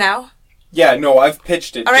process now? yeah, no, I've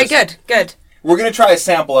pitched it. All right, Just- good. We're gonna try a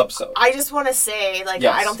sample episode. I just want to say, like,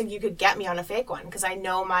 Yes. I don't think you could get me on a fake one, because I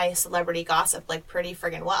know my celebrity gossip, like, pretty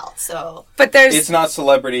friggin' well, so... But there's It's not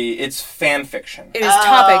celebrity; it's fan fiction. it is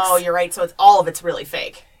topics. Oh, you're right, so it's all of it's really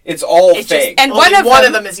fake. It's all It's fake. just... And only one of one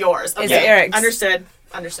them of them is yours. is Okay. Eric's. Understood.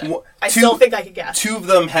 Mo- I two- still think I could guess. 2 of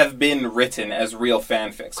them have been written as real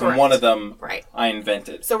fanfics, and Correct. one of them Right. I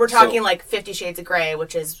invented. So we're talking, like, 50 Shades of Grey,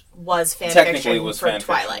 which was fan technically fiction was for fan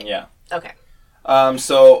Twilight. fiction. Yeah. Okay.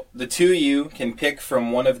 So the two of you can pick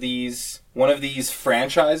from one of these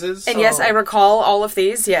franchises. And yes, I recall all of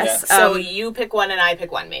these. Yes. Yeah. So you pick one and I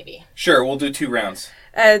pick one, maybe. Sure, we'll do 2 rounds.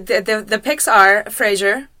 The picks are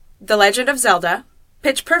Frasier, The Legend of Zelda,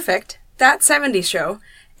 Pitch Perfect, That 70s Show,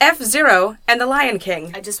 F-Zero, and The Lion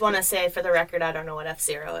King. I just want to say, for the record, I don't know what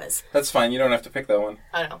F-Zero is. That's fine. You don't have to pick that one.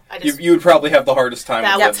 I don't know. I You just... you would probably have the hardest time.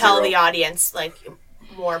 that with will tell F-Zero. the audience, like,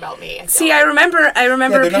 more about me. See, I remember they're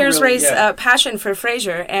not Piers really- Ray's yeah. passion for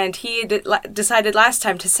Frasier, and he decided last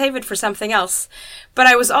time to save it for something else. But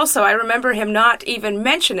I remember him not even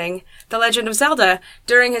mentioning The Legend of Zelda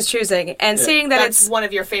during his choosing, and seeing that That's it's one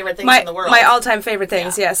of your favorite things my in the world. my all-time favorite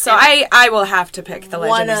things. Yeah. Yes, so I will have to pick The One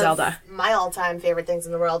Legend of of Zelda. my all-time favorite things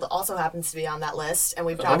in the world also happens to be on that list, and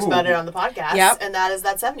we've talked about it on the podcast. Yep. And that is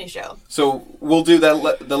That 70s Show. So we'll do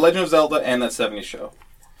that, The Legend of Zelda and that 70s show.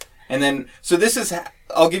 And then, so this is,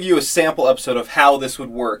 I'll give you a sample episode of how this would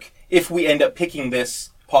work if we end up picking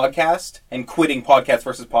this podcast and quitting Podcast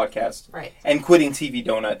versus Podcast. Right. And quitting TV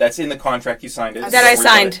Donut. That's in the contract you signed. It. That I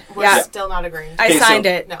signed. We're Yeah. still not agreeing. I Okay, so- signed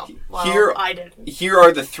it. No. Well, Here- I didn't. Here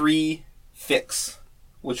are the 3 ficks.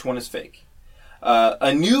 Which one is fake?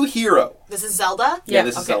 A new hero. This is Zelda? Yeah,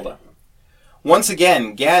 this is Zelda. Once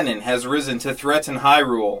again, Ganon has risen to threaten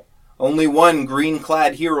Hyrule. Only one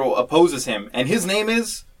green-clad hero opposes him, and his name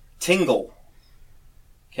is Tingle.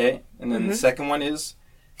 Okay, and then the second one is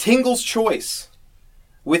Tingle's Choice.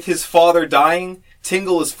 With his father dying,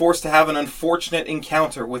 Tingle is forced to have an unfortunate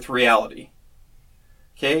encounter with reality.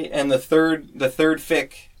 Okay, and the third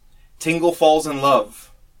fic, Tingle falls in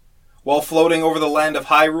love. While floating over the land of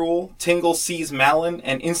Hyrule, Tingle sees Malon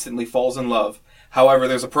and instantly falls in love. However,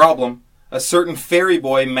 there's a problem. A certain fairy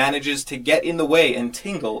boy manages to get in the way, and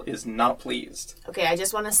Tingle is not pleased. Okay, I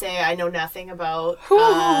just want to say I know nothing about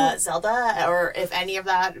Zelda, or if any of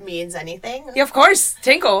that means anything. Yeah, of course,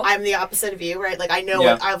 Tinkle. I'm the opposite of you, right? Like, I know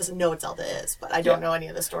Yeah. I obviously know what Zelda is, but I don't know any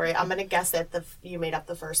of the story. I'm going to guess that you made up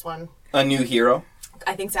the first one. A new hero.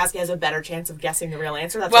 I think Saskia has a better chance of guessing the real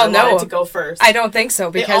answer. That's Well, why I wanted no. to go first. I don't think so,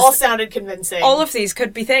 They because all sounded convincing. all of these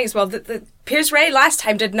could be things. Well, the Piers Ray last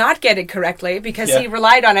time did not get it correctly because Yeah. he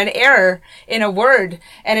relied on an error in a word,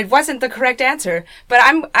 and it wasn't the correct answer. But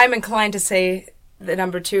I'm inclined to say the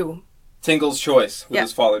number 2. Tingle's Choice, with Yeah,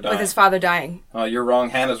 his father dying. With his father dying. Oh, you're wrong.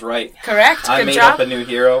 Hannah's right. Correct. I Good made job. up a new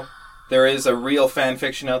hero. There is a real fan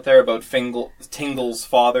fiction out there about Tingle's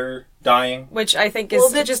father dying. Which I think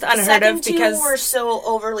is the just unheard second of because two were so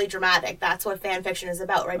overly dramatic. That's what fan fiction is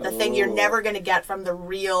about, right? The thing you're never going to get from the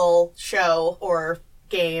real show or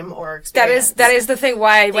game or experience. that is the thing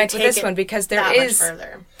why I They went with take this it one, because that much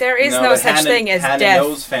further. there is no but such Hannah, thing as Hannah death.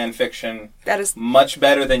 knows fan fiction That is much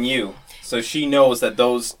better than you, so she knows that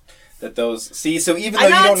those. See, so even though I'm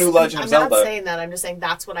you not- don't know Legend of I'm not Zelda, saying that. I'm just saying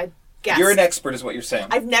that's what I guess. you're an expert, is what you're saying.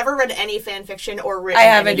 I've never read any fan fiction or written I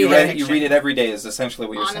haven't any You either. fan read, you fiction. read it every day, is essentially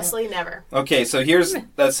what you're Honestly, never. saying. Okay, so here's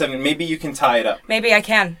that 7. Maybe you can tie it up. maybe I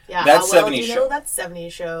can. Yeah, That well, 70s do you show. know that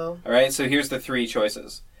 70s show? All right, so here's the 3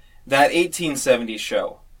 choices. That 1870s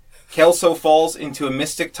show. Kelso falls into a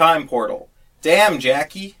mystic time portal. Damn,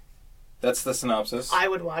 Jackie. That's the synopsis. I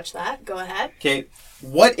would watch that. Go ahead. Okay,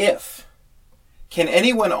 what if? Can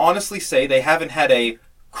anyone honestly say they haven't had a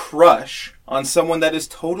crush on someone that is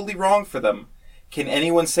totally wrong for them? Can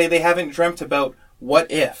anyone say they haven't dreamt about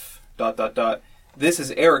what if? ... This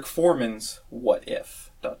is Eric Foreman's What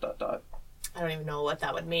If ... I don't even know what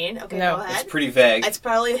that would mean. Okay, No. go It's ahead. pretty vague. It's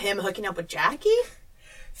probably him hooking up with Jackie.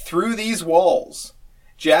 Through these walls,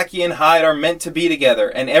 Jackie and Hyde are meant to be together,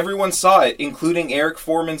 and everyone saw it, including Eric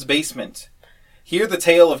Foreman's basement. Hear the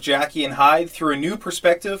tale of Jackie and Hyde through a new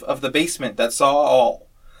perspective of the basement that saw all.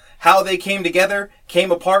 How they came together,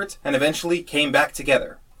 came apart, and eventually came back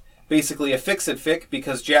together. Basically a fix-it fic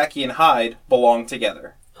because Jackie and Hyde belong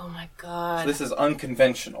together. Oh my god. So this is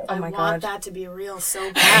unconventional. Oh my I God. want that to be real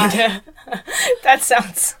so bad. That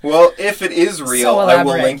sounds Well, if it is real, So I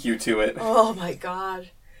will elaborate. link you to it. Oh my god.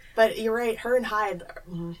 But you're right, her and Hyde.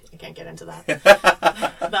 I can't get into that.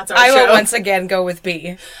 That's our I show. will once again go with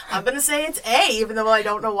B. I'm gonna say it's A, even though I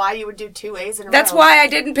don't know why you would do 2 A's in a That's row. why I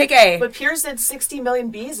didn't pick A. But Pierce did 60 million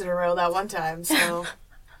B's in a row that one time, so.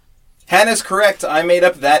 Hannah's correct. I made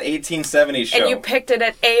up that 1870s show. And you picked it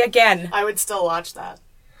at A again. I would still watch that.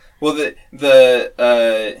 Well,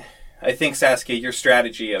 I think, Saskia, your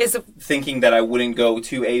strategy of Is a- thinking that I wouldn't go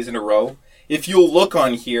 2 A's in a row, if you'll look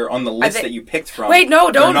on here on the list they- that you picked from, Wait, no,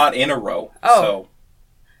 they're don't- not in a row. Oh,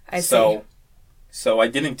 I see. So I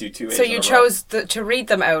didn't do 2 A's So in a you row. chose to read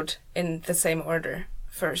them out in the same order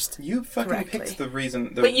first. You fucking correctly. picked the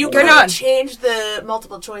reason. But you order. could Good on. change the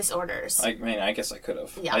multiple choice orders. I mean, I guess I could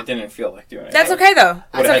have. Yeah. I didn't feel like doing it. That's okay though. Would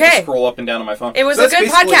That's have had to okay. scroll up and down on my phone. It was So a that's good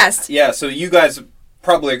basically- podcast. Yeah, so you guys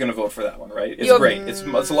probably are going to vote for that one, right? It's You'll- great. It's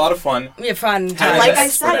a lot of fun. We have fun. Hannah's Like an I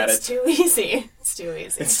expert said, at it's it. too easy. It's too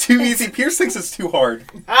easy. It's too easy. Pierce thinks it's too hard.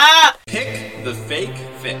 Ah! Pick the fake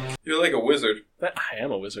fic. You're like a wizard. I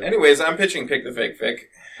am a wizard. Anyways, I'm pitching Pick the Fake Fic.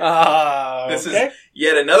 This okay. is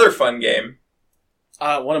yet another fun game,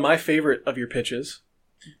 One of my favorite of your pitches.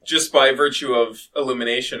 just by virtue of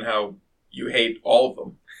elimination, how you hate all of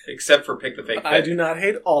them. Except for Pick the Fake Fic. I do not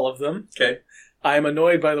hate all of them. Okay. I am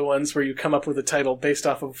annoyed by the ones where you come up with a title based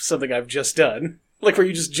off of something I've just done. Like where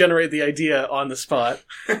you just generate the idea on the spot.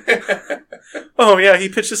 Oh yeah, he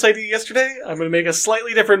pitched this idea yesterday? I'm going to make a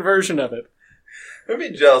slightly different version of it. I'm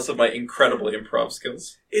being jealous of my incredible improv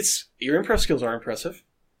skills. Your improv skills are impressive.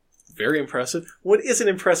 Very impressive. What isn't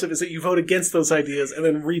impressive is that you vote against those ideas and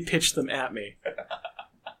then re-pitch them at me.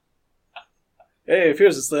 Hey,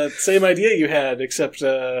 Piers, it's that same idea you had, except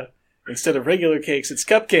instead of regular cakes, it's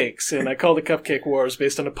cupcakes, and I called it Cupcake Wars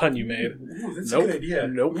based on a pun you made. Ooh, that's Nope. a good idea.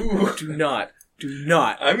 Nope. Ooh. Do not. Do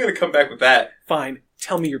not. I'm going to come back with that. Fine.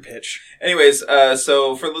 Tell me your pitch. Anyways,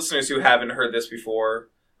 so for listeners who haven't heard this before,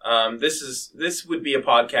 this would be a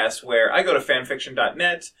podcast where I go to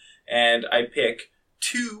fanfiction.net and I pick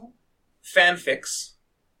 2 fanfics,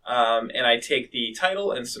 and I take the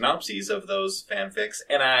title and synopses of those fanfics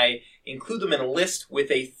and I include them in a list with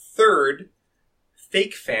a 3rd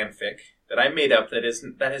fake fanfic that I made up that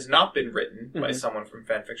has not been written by someone from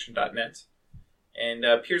fanfiction.net. And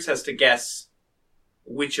Piers has to guess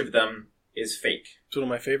which of them is fake. It's one of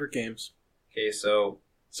my favorite games. Okay, so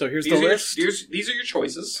here's the list. These are your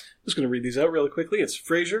choices. I'm just going to read these out really quickly. It's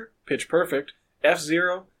Frasier, Pitch Perfect,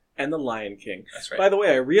 F-Zero, and The Lion King. That's right. By the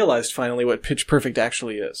way, I realized finally what Pitch Perfect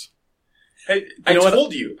actually is. I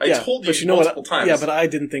told you multiple times. Yeah, but I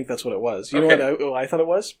didn't think that's what it was. You know what I thought it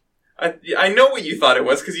was? I know what you thought it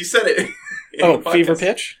was because you said it. Fever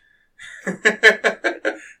Pitch?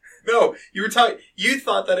 No, you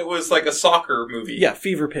thought that it was like a soccer movie. Yeah,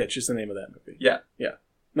 Fever Pitch is the name of that movie. Yeah.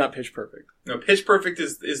 Not Pitch Perfect. No, Pitch Perfect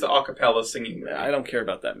is the a cappella singing movie. I don't care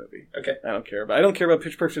about that movie. Okay. I don't care about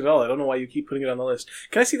Pitch Perfect at all. I don't know why you keep putting it on the list.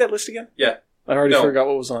 Can I see that list again? Yeah. I already forgot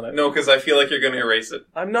what was on it. No, because I feel like you're going to erase it.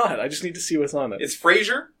 I'm not. I just need to see what's on it. It's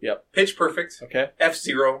Frasier. Yep. Pitch Perfect. Okay.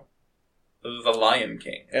 F-Zero. The Lion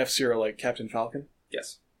King. F-Zero like Captain Falcon?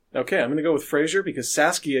 Yes. Okay, I'm going to go with Frasier because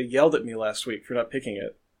Saskia yelled at me last week for not picking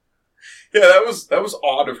it. Yeah, that was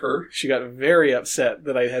odd of her. She got very upset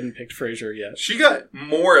that I hadn't picked Frasier yet. She got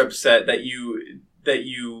more upset that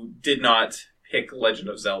you did not pick Legend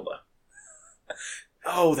of Zelda.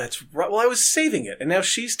 Oh, that's right. Well, I was saving it, and now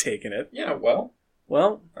she's taken it. Yeah, well,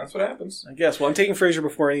 that's what happens. I guess. Well, I'm taking Frasier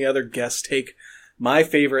before any other guests take my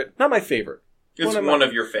favorite. Not my favorite. It's one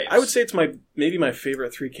of your faves. I would say it's maybe my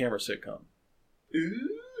favorite 3-camera sitcom. Ooh.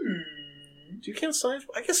 Do you count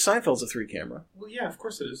Seinfeld? I guess Seinfeld's a 3-camera. Well, yeah, of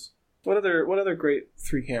course it is. What other great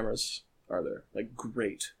 3 cameras are there? Like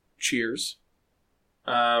great. Cheers.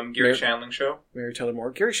 Gary Shandling Show. Mary Tyler Moore.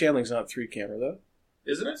 Gary Shandling's not 3-camera though.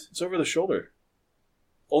 Isn't it? It's over the shoulder.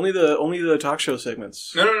 Only the talk show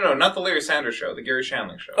segments. No, not the Larry Sanders Show. The Gary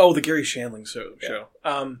Shandling Show. Oh, the Gary Shandling show.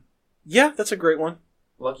 Yeah, that's a great one.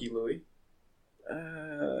 Lucky Louie.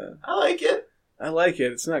 I like it. I like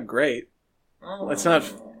it. It's not great. Oh. It's not.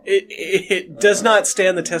 It does not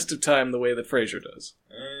stand the test of time the way that Frasier does.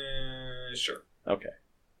 Sure. Okay.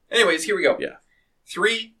 Anyways, here we go. Yeah.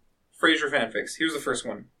 3 Frasier fanfics. Here's the first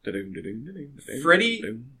one. Freddie.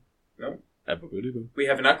 No. We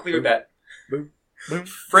have not cleared that.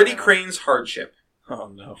 Freddie Crane's hardship. Oh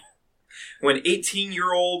no. When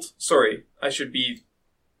 18-year-old... Sorry, I should be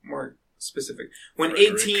more specific. When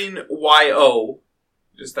 18YO...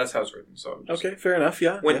 Just that's how it's written. So okay, fair enough,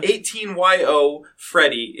 yeah. When 18YO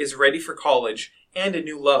Freddie is ready for college and a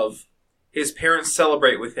new love, his parents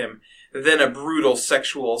celebrate with him. Then a brutal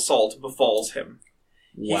sexual assault befalls him.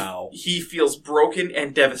 Wow. He feels broken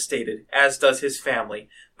and devastated, as does his family,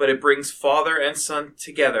 but it brings father and son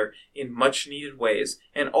together in much-needed ways,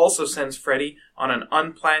 and also sends Freddie on an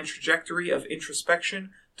unplanned trajectory of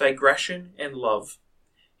introspection, digression, and love.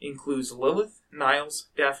 Includes Lilith, Niles,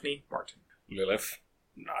 Daphne, Martin. Lilith,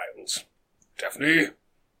 Niles, Daphne,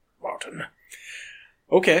 Martin.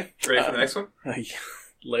 Okay. Ready for the next one?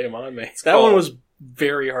 Lay him on me. That one was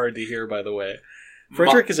very hard to hear, by the way.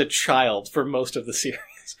 Frederick is a child for most of the series.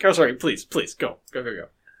 Sorry, please, go.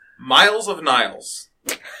 Miles of Niles.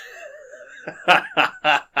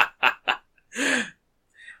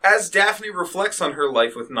 As Daphne reflects on her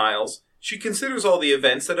life with Niles, she considers all the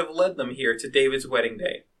events that have led them here to David's wedding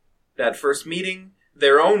day. That first meeting,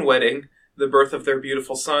 their own wedding, the birth of their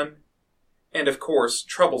beautiful son, and of course,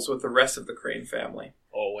 troubles with the rest of the Crane family.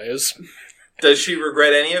 Always. Does she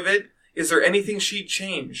regret any of it? Is there anything she'd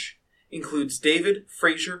change? Includes David,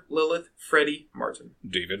 Frasier, Lilith, Freddie, Martin.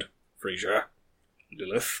 David, Frasier,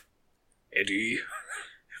 Lilith, Eddie.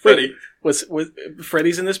 Freddie. Was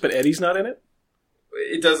Freddie's in this, but Eddie's not in it?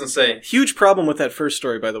 It doesn't say. Huge problem with that first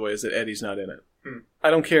story, by the way, is that Eddie's not in it. I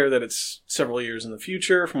don't care that it's several years in the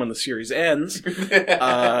future from when the series ends.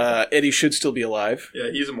 Eddie should still be alive. Yeah,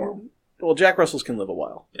 he's immortal. Well, Jack Russells can live a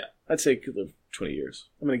while. Yeah. I'd say he could live 20 years.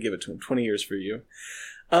 I'm going to give it to him. 20 years for you.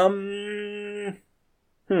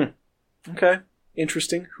 Okay.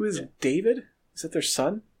 Interesting. Who is David? Is that their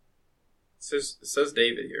son? It says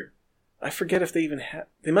David here. I forget if they even had...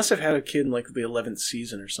 They must have had a kid in, like, the 11th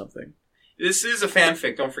season or something. This is a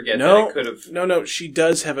fanfic, don't forget that it could have... No, she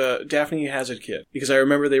does have a... Daphne has a kid. Because I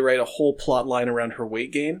remember they write a whole plot line around her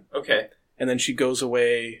weight gain. Okay. And then she goes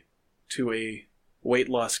away to a weight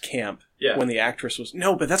loss camp when the actress was...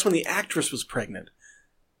 No, but that's when the actress was pregnant.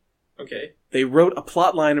 Okay. They wrote a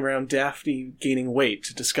plot line around Daphne gaining weight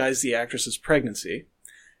to disguise the actress's pregnancy.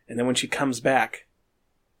 And then when she comes back,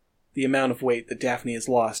 the amount of weight that Daphne has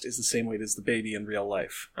lost is the same weight as the baby in real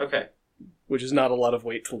life. Okay. Which is not a lot of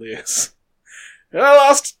weight to lose. I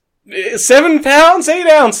lost 7 pounds, 8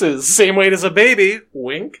 ounces. Same weight as a baby.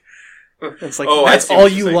 Wink. It's like, that's all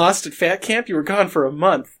you lost at fat camp? You were gone for a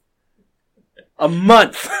month. A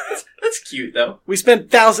month! That's cute, though. We spent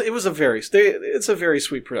thousands... It's a very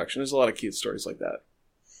sweet production. There's a lot of cute stories like that.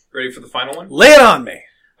 Ready for the final one? Lay it on me!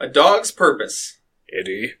 A dog's purpose.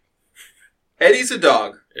 Eddie. Eddie's a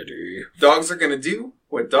dog. Eddie. Dogs are gonna do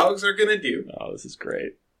what dogs are gonna do. Oh, this is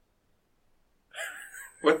great.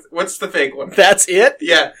 What's the fake one? That's it?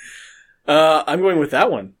 Yeah. I'm going with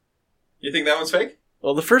that one. You think that one's fake?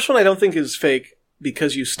 Well, the first one I don't think is fake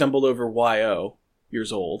because you stumbled over YO,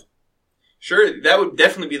 years old. Sure, that would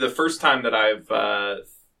definitely be the first time that I've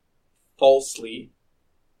falsely...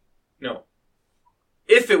 No.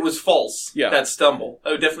 If it was false, that stumble,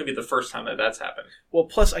 that would definitely be the first time that that's happened. Well,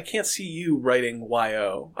 plus, I can't see you writing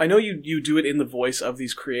YO. I know you do it in the voice of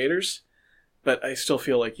these creators, but I still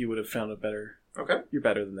feel like you would have found it better. Okay. You're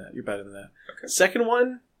better than that. Okay. Second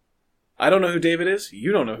one, I don't know who David is.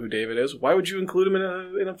 You don't know who David is. Why would you include him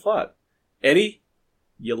in a plot? Eddie,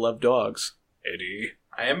 you love dogs. Eddie.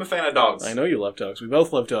 I am a fan of dogs. I know you love dogs. We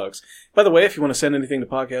both love dogs. By the way, if you want to send anything to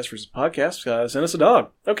Podcast versus Podcast, send us a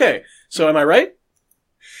dog. Okay, so am I right?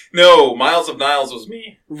 No, Miles of Niles was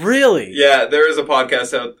me. Really? Yeah, there is a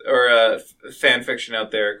podcast or a fan fiction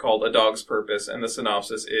out there called A Dog's Purpose, and the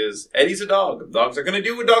synopsis is, Eddie's a dog. Dogs are gonna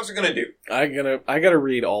do what dogs are gonna do. I gotta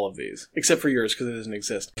read all of these. Except for yours, because it doesn't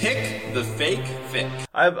exist. Pick the fake fic.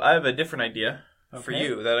 I have a different idea for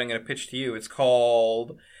you that I'm gonna pitch to you. It's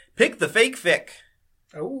called Pick the Fake Fic.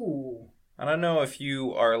 Oh. I don't know if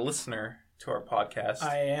you are a listener to our podcast.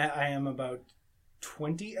 I am about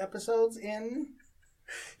 20 episodes in.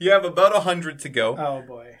 You have about 100 to go. Oh,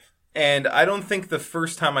 boy. And I don't think the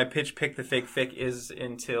first time I pitch Pick the Fake Fic is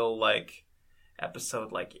until, like,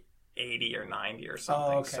 episode, like, 80 or 90 or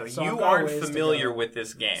something. Oh, okay. So you aren't familiar with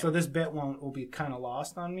this game. So this bit will be kind of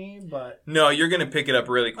lost on me, but... No, you're going to pick it up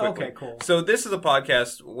really quickly. Okay, cool. So this is a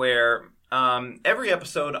podcast where every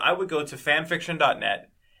episode I would go to fanfiction.net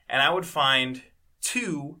and I would find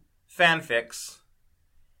 2 fanfics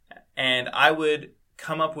and I would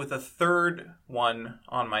come up with a third one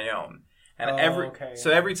on my own. And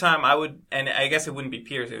every time I would, and I guess it wouldn't be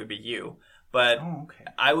Piers, it would be you, but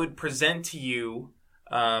I would present to you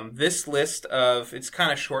this list of, it's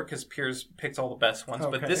kind of short because Piers picked all the best ones,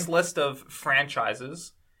 but this list of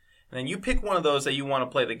franchises, and then you pick one of those that you want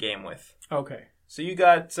to play the game with. Okay. So you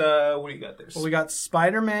got, what do you got there? Well, we got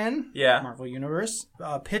Spider-Man, yeah, Marvel Universe,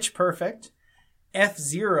 Pitch Perfect,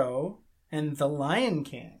 F-Zero, and The Lion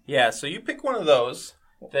King. Yeah, so you pick one of those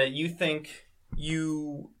that you think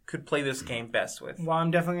you could play this game best with. Well,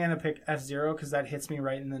 I'm definitely going to pick F-Zero because that hits me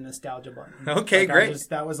right in the nostalgia button. Okay, great.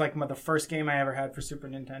 That was like the first game I ever had for Super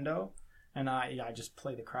Nintendo, and I just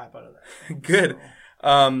played the crap out of that. Good.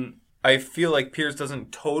 So. I feel like Piers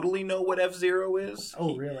doesn't totally know what F-Zero is.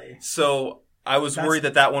 Oh, really? So I was worried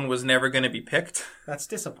that one was never going to be picked. That's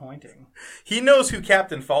disappointing. He knows who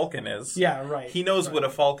Captain Falcon is. Yeah, right. He knows what a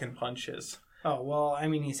Falcon Punch is. Oh, well, I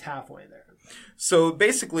mean, he's halfway there. So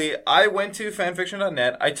basically, I went to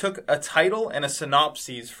fanfiction.net. I took a title and a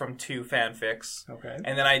synopsis from 2 fanfics. Okay.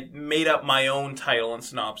 And then I made up my own title and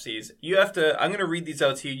synopses. I'm going to read these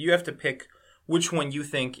out to you. You have to pick which one you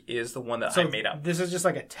think is the one that I made up. This is just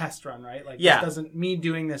like a test run, right? Like, yeah. Me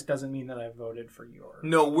doing this doesn't mean that I voted for your...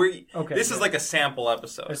 No, this is like a sample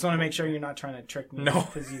episode. I just want to make sure you're not trying to trick me. No.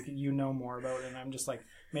 Because you know more about it, and I'm just like,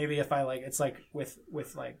 maybe if I like, it's like with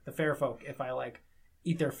like the fair folk, if I like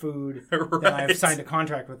eat their food, right. Then I've signed a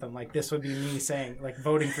contract with them. Like, this would be me saying, like,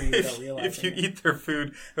 voting for you without realizing if you eat their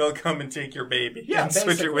food, they'll come and take your baby. Yeah, and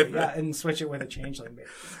switch it with and switch it with a changeling baby.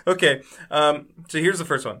 Okay, so here's the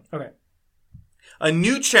first one. Okay. A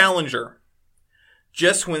new challenger.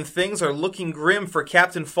 Just when things are looking grim for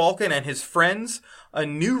Captain Falcon and his friends, a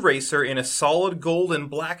new racer in a solid gold and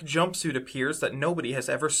black jumpsuit appears that nobody has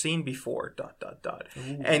ever seen before. ...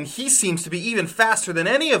 And he seems to be even faster than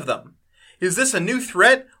any of them. Is this a new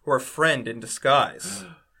threat or a friend in disguise?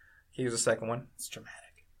 Here's the second one. It's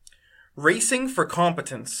dramatic. Racing for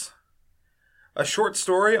competence. A short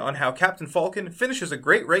story on how Captain Falcon finishes a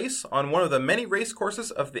great race on one of the many race courses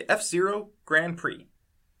of the F-Zero Grand Prix.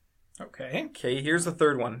 Okay. Okay, here's the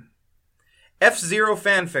third one. F-Zero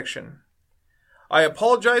fanfiction. I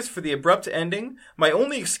apologize for the abrupt ending. My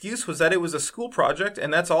only excuse was that it was a school project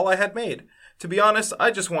and that's all I had made. To be honest,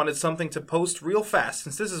 I just wanted something to post real fast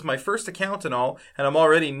since this is my first account and all, and I'm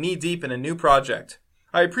already knee-deep in a new project.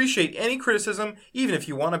 I appreciate any criticism, even if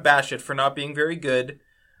you want to bash it for not being very good.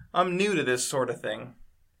 I'm new to this sort of thing.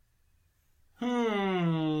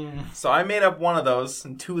 So I made up one of those,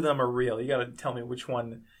 and two of them are real. You gotta tell me which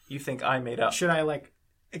one you think I made up. Should I, like,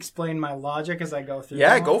 explain my logic as I go through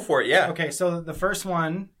Yeah, them? go for it, yeah. Okay, so the first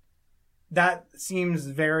one, that seems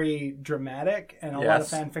very dramatic, and a lot of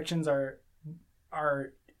fan fictions are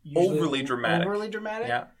usually overly dramatic. Overly dramatic.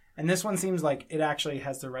 Yeah. And this one seems like it actually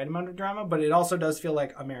has the right amount of drama, but it also does feel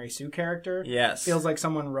like a Mary Sue character. Yes. Feels like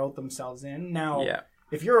someone wrote themselves in. Now, Yeah.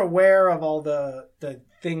 if you're aware of all the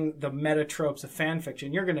meta tropes of fan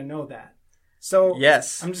fiction, you're going to know that. So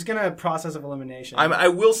Yes. I'm just going to process of elimination. I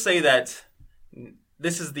will say that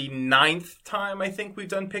this is the 9th time I think we've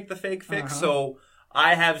done Pick the Fake Fic, so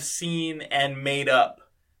I have seen and made up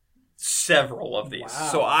several of these. Wow.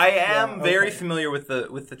 So I am very okay. familiar with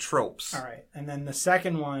the tropes. All right. And then the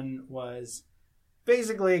second one was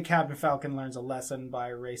basically Captain Falcon learns a lesson by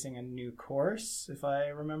racing a new course, if I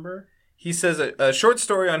remember. He says a short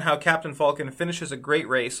story on how Captain Falcon finishes a great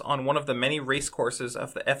race on one of the many race courses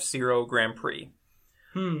of the F-Zero Grand Prix.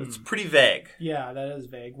 It's pretty vague. Yeah, that is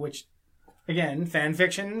vague, which, again, fan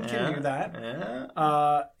fiction can do that.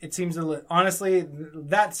 Yeah. It seems honestly,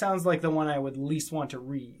 that sounds like the one I would least want to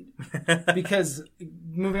read. Because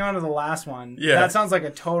moving on to the last one, that sounds like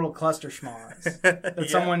a total cluster schmoz that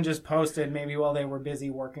someone just posted maybe while they were busy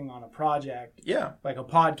working on a project. Yeah. Like a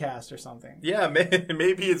podcast or something. Yeah,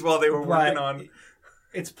 maybe it's while they were working on...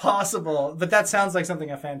 It's possible, but that sounds like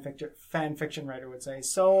something a fan fiction writer would say.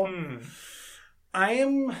 So I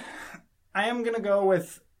am going to go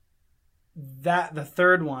with the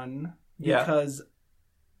third one, because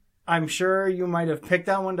I'm sure you might have picked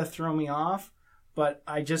that one to throw me off, but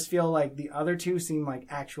I just feel like the other two seem like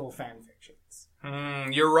actual fan fictions.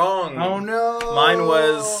 You're wrong. Oh no! Mine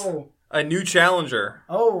was A New Challenger.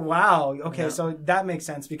 Oh wow! Okay, so that makes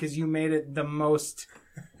sense because you made it the most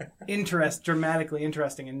dramatically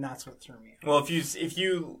interesting, and that's what threw me off. Well, if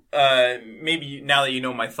you maybe now that you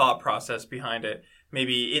know my thought process behind it,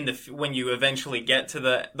 maybe when you eventually get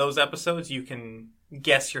to those episodes, you can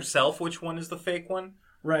guess yourself which one is the fake one.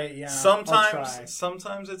 Right, yeah.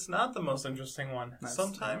 Sometimes it's not the most interesting one.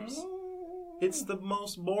 Sometimes it's the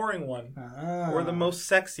most boring one. Or the most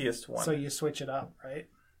sexiest one. So you switch it up, right?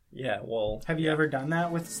 Yeah, well... Have you ever done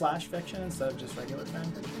that with slash fiction instead of just regular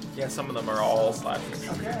fan fiction? Yeah, some of them are all slash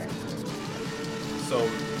fiction. Okay. So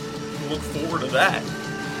look forward to that.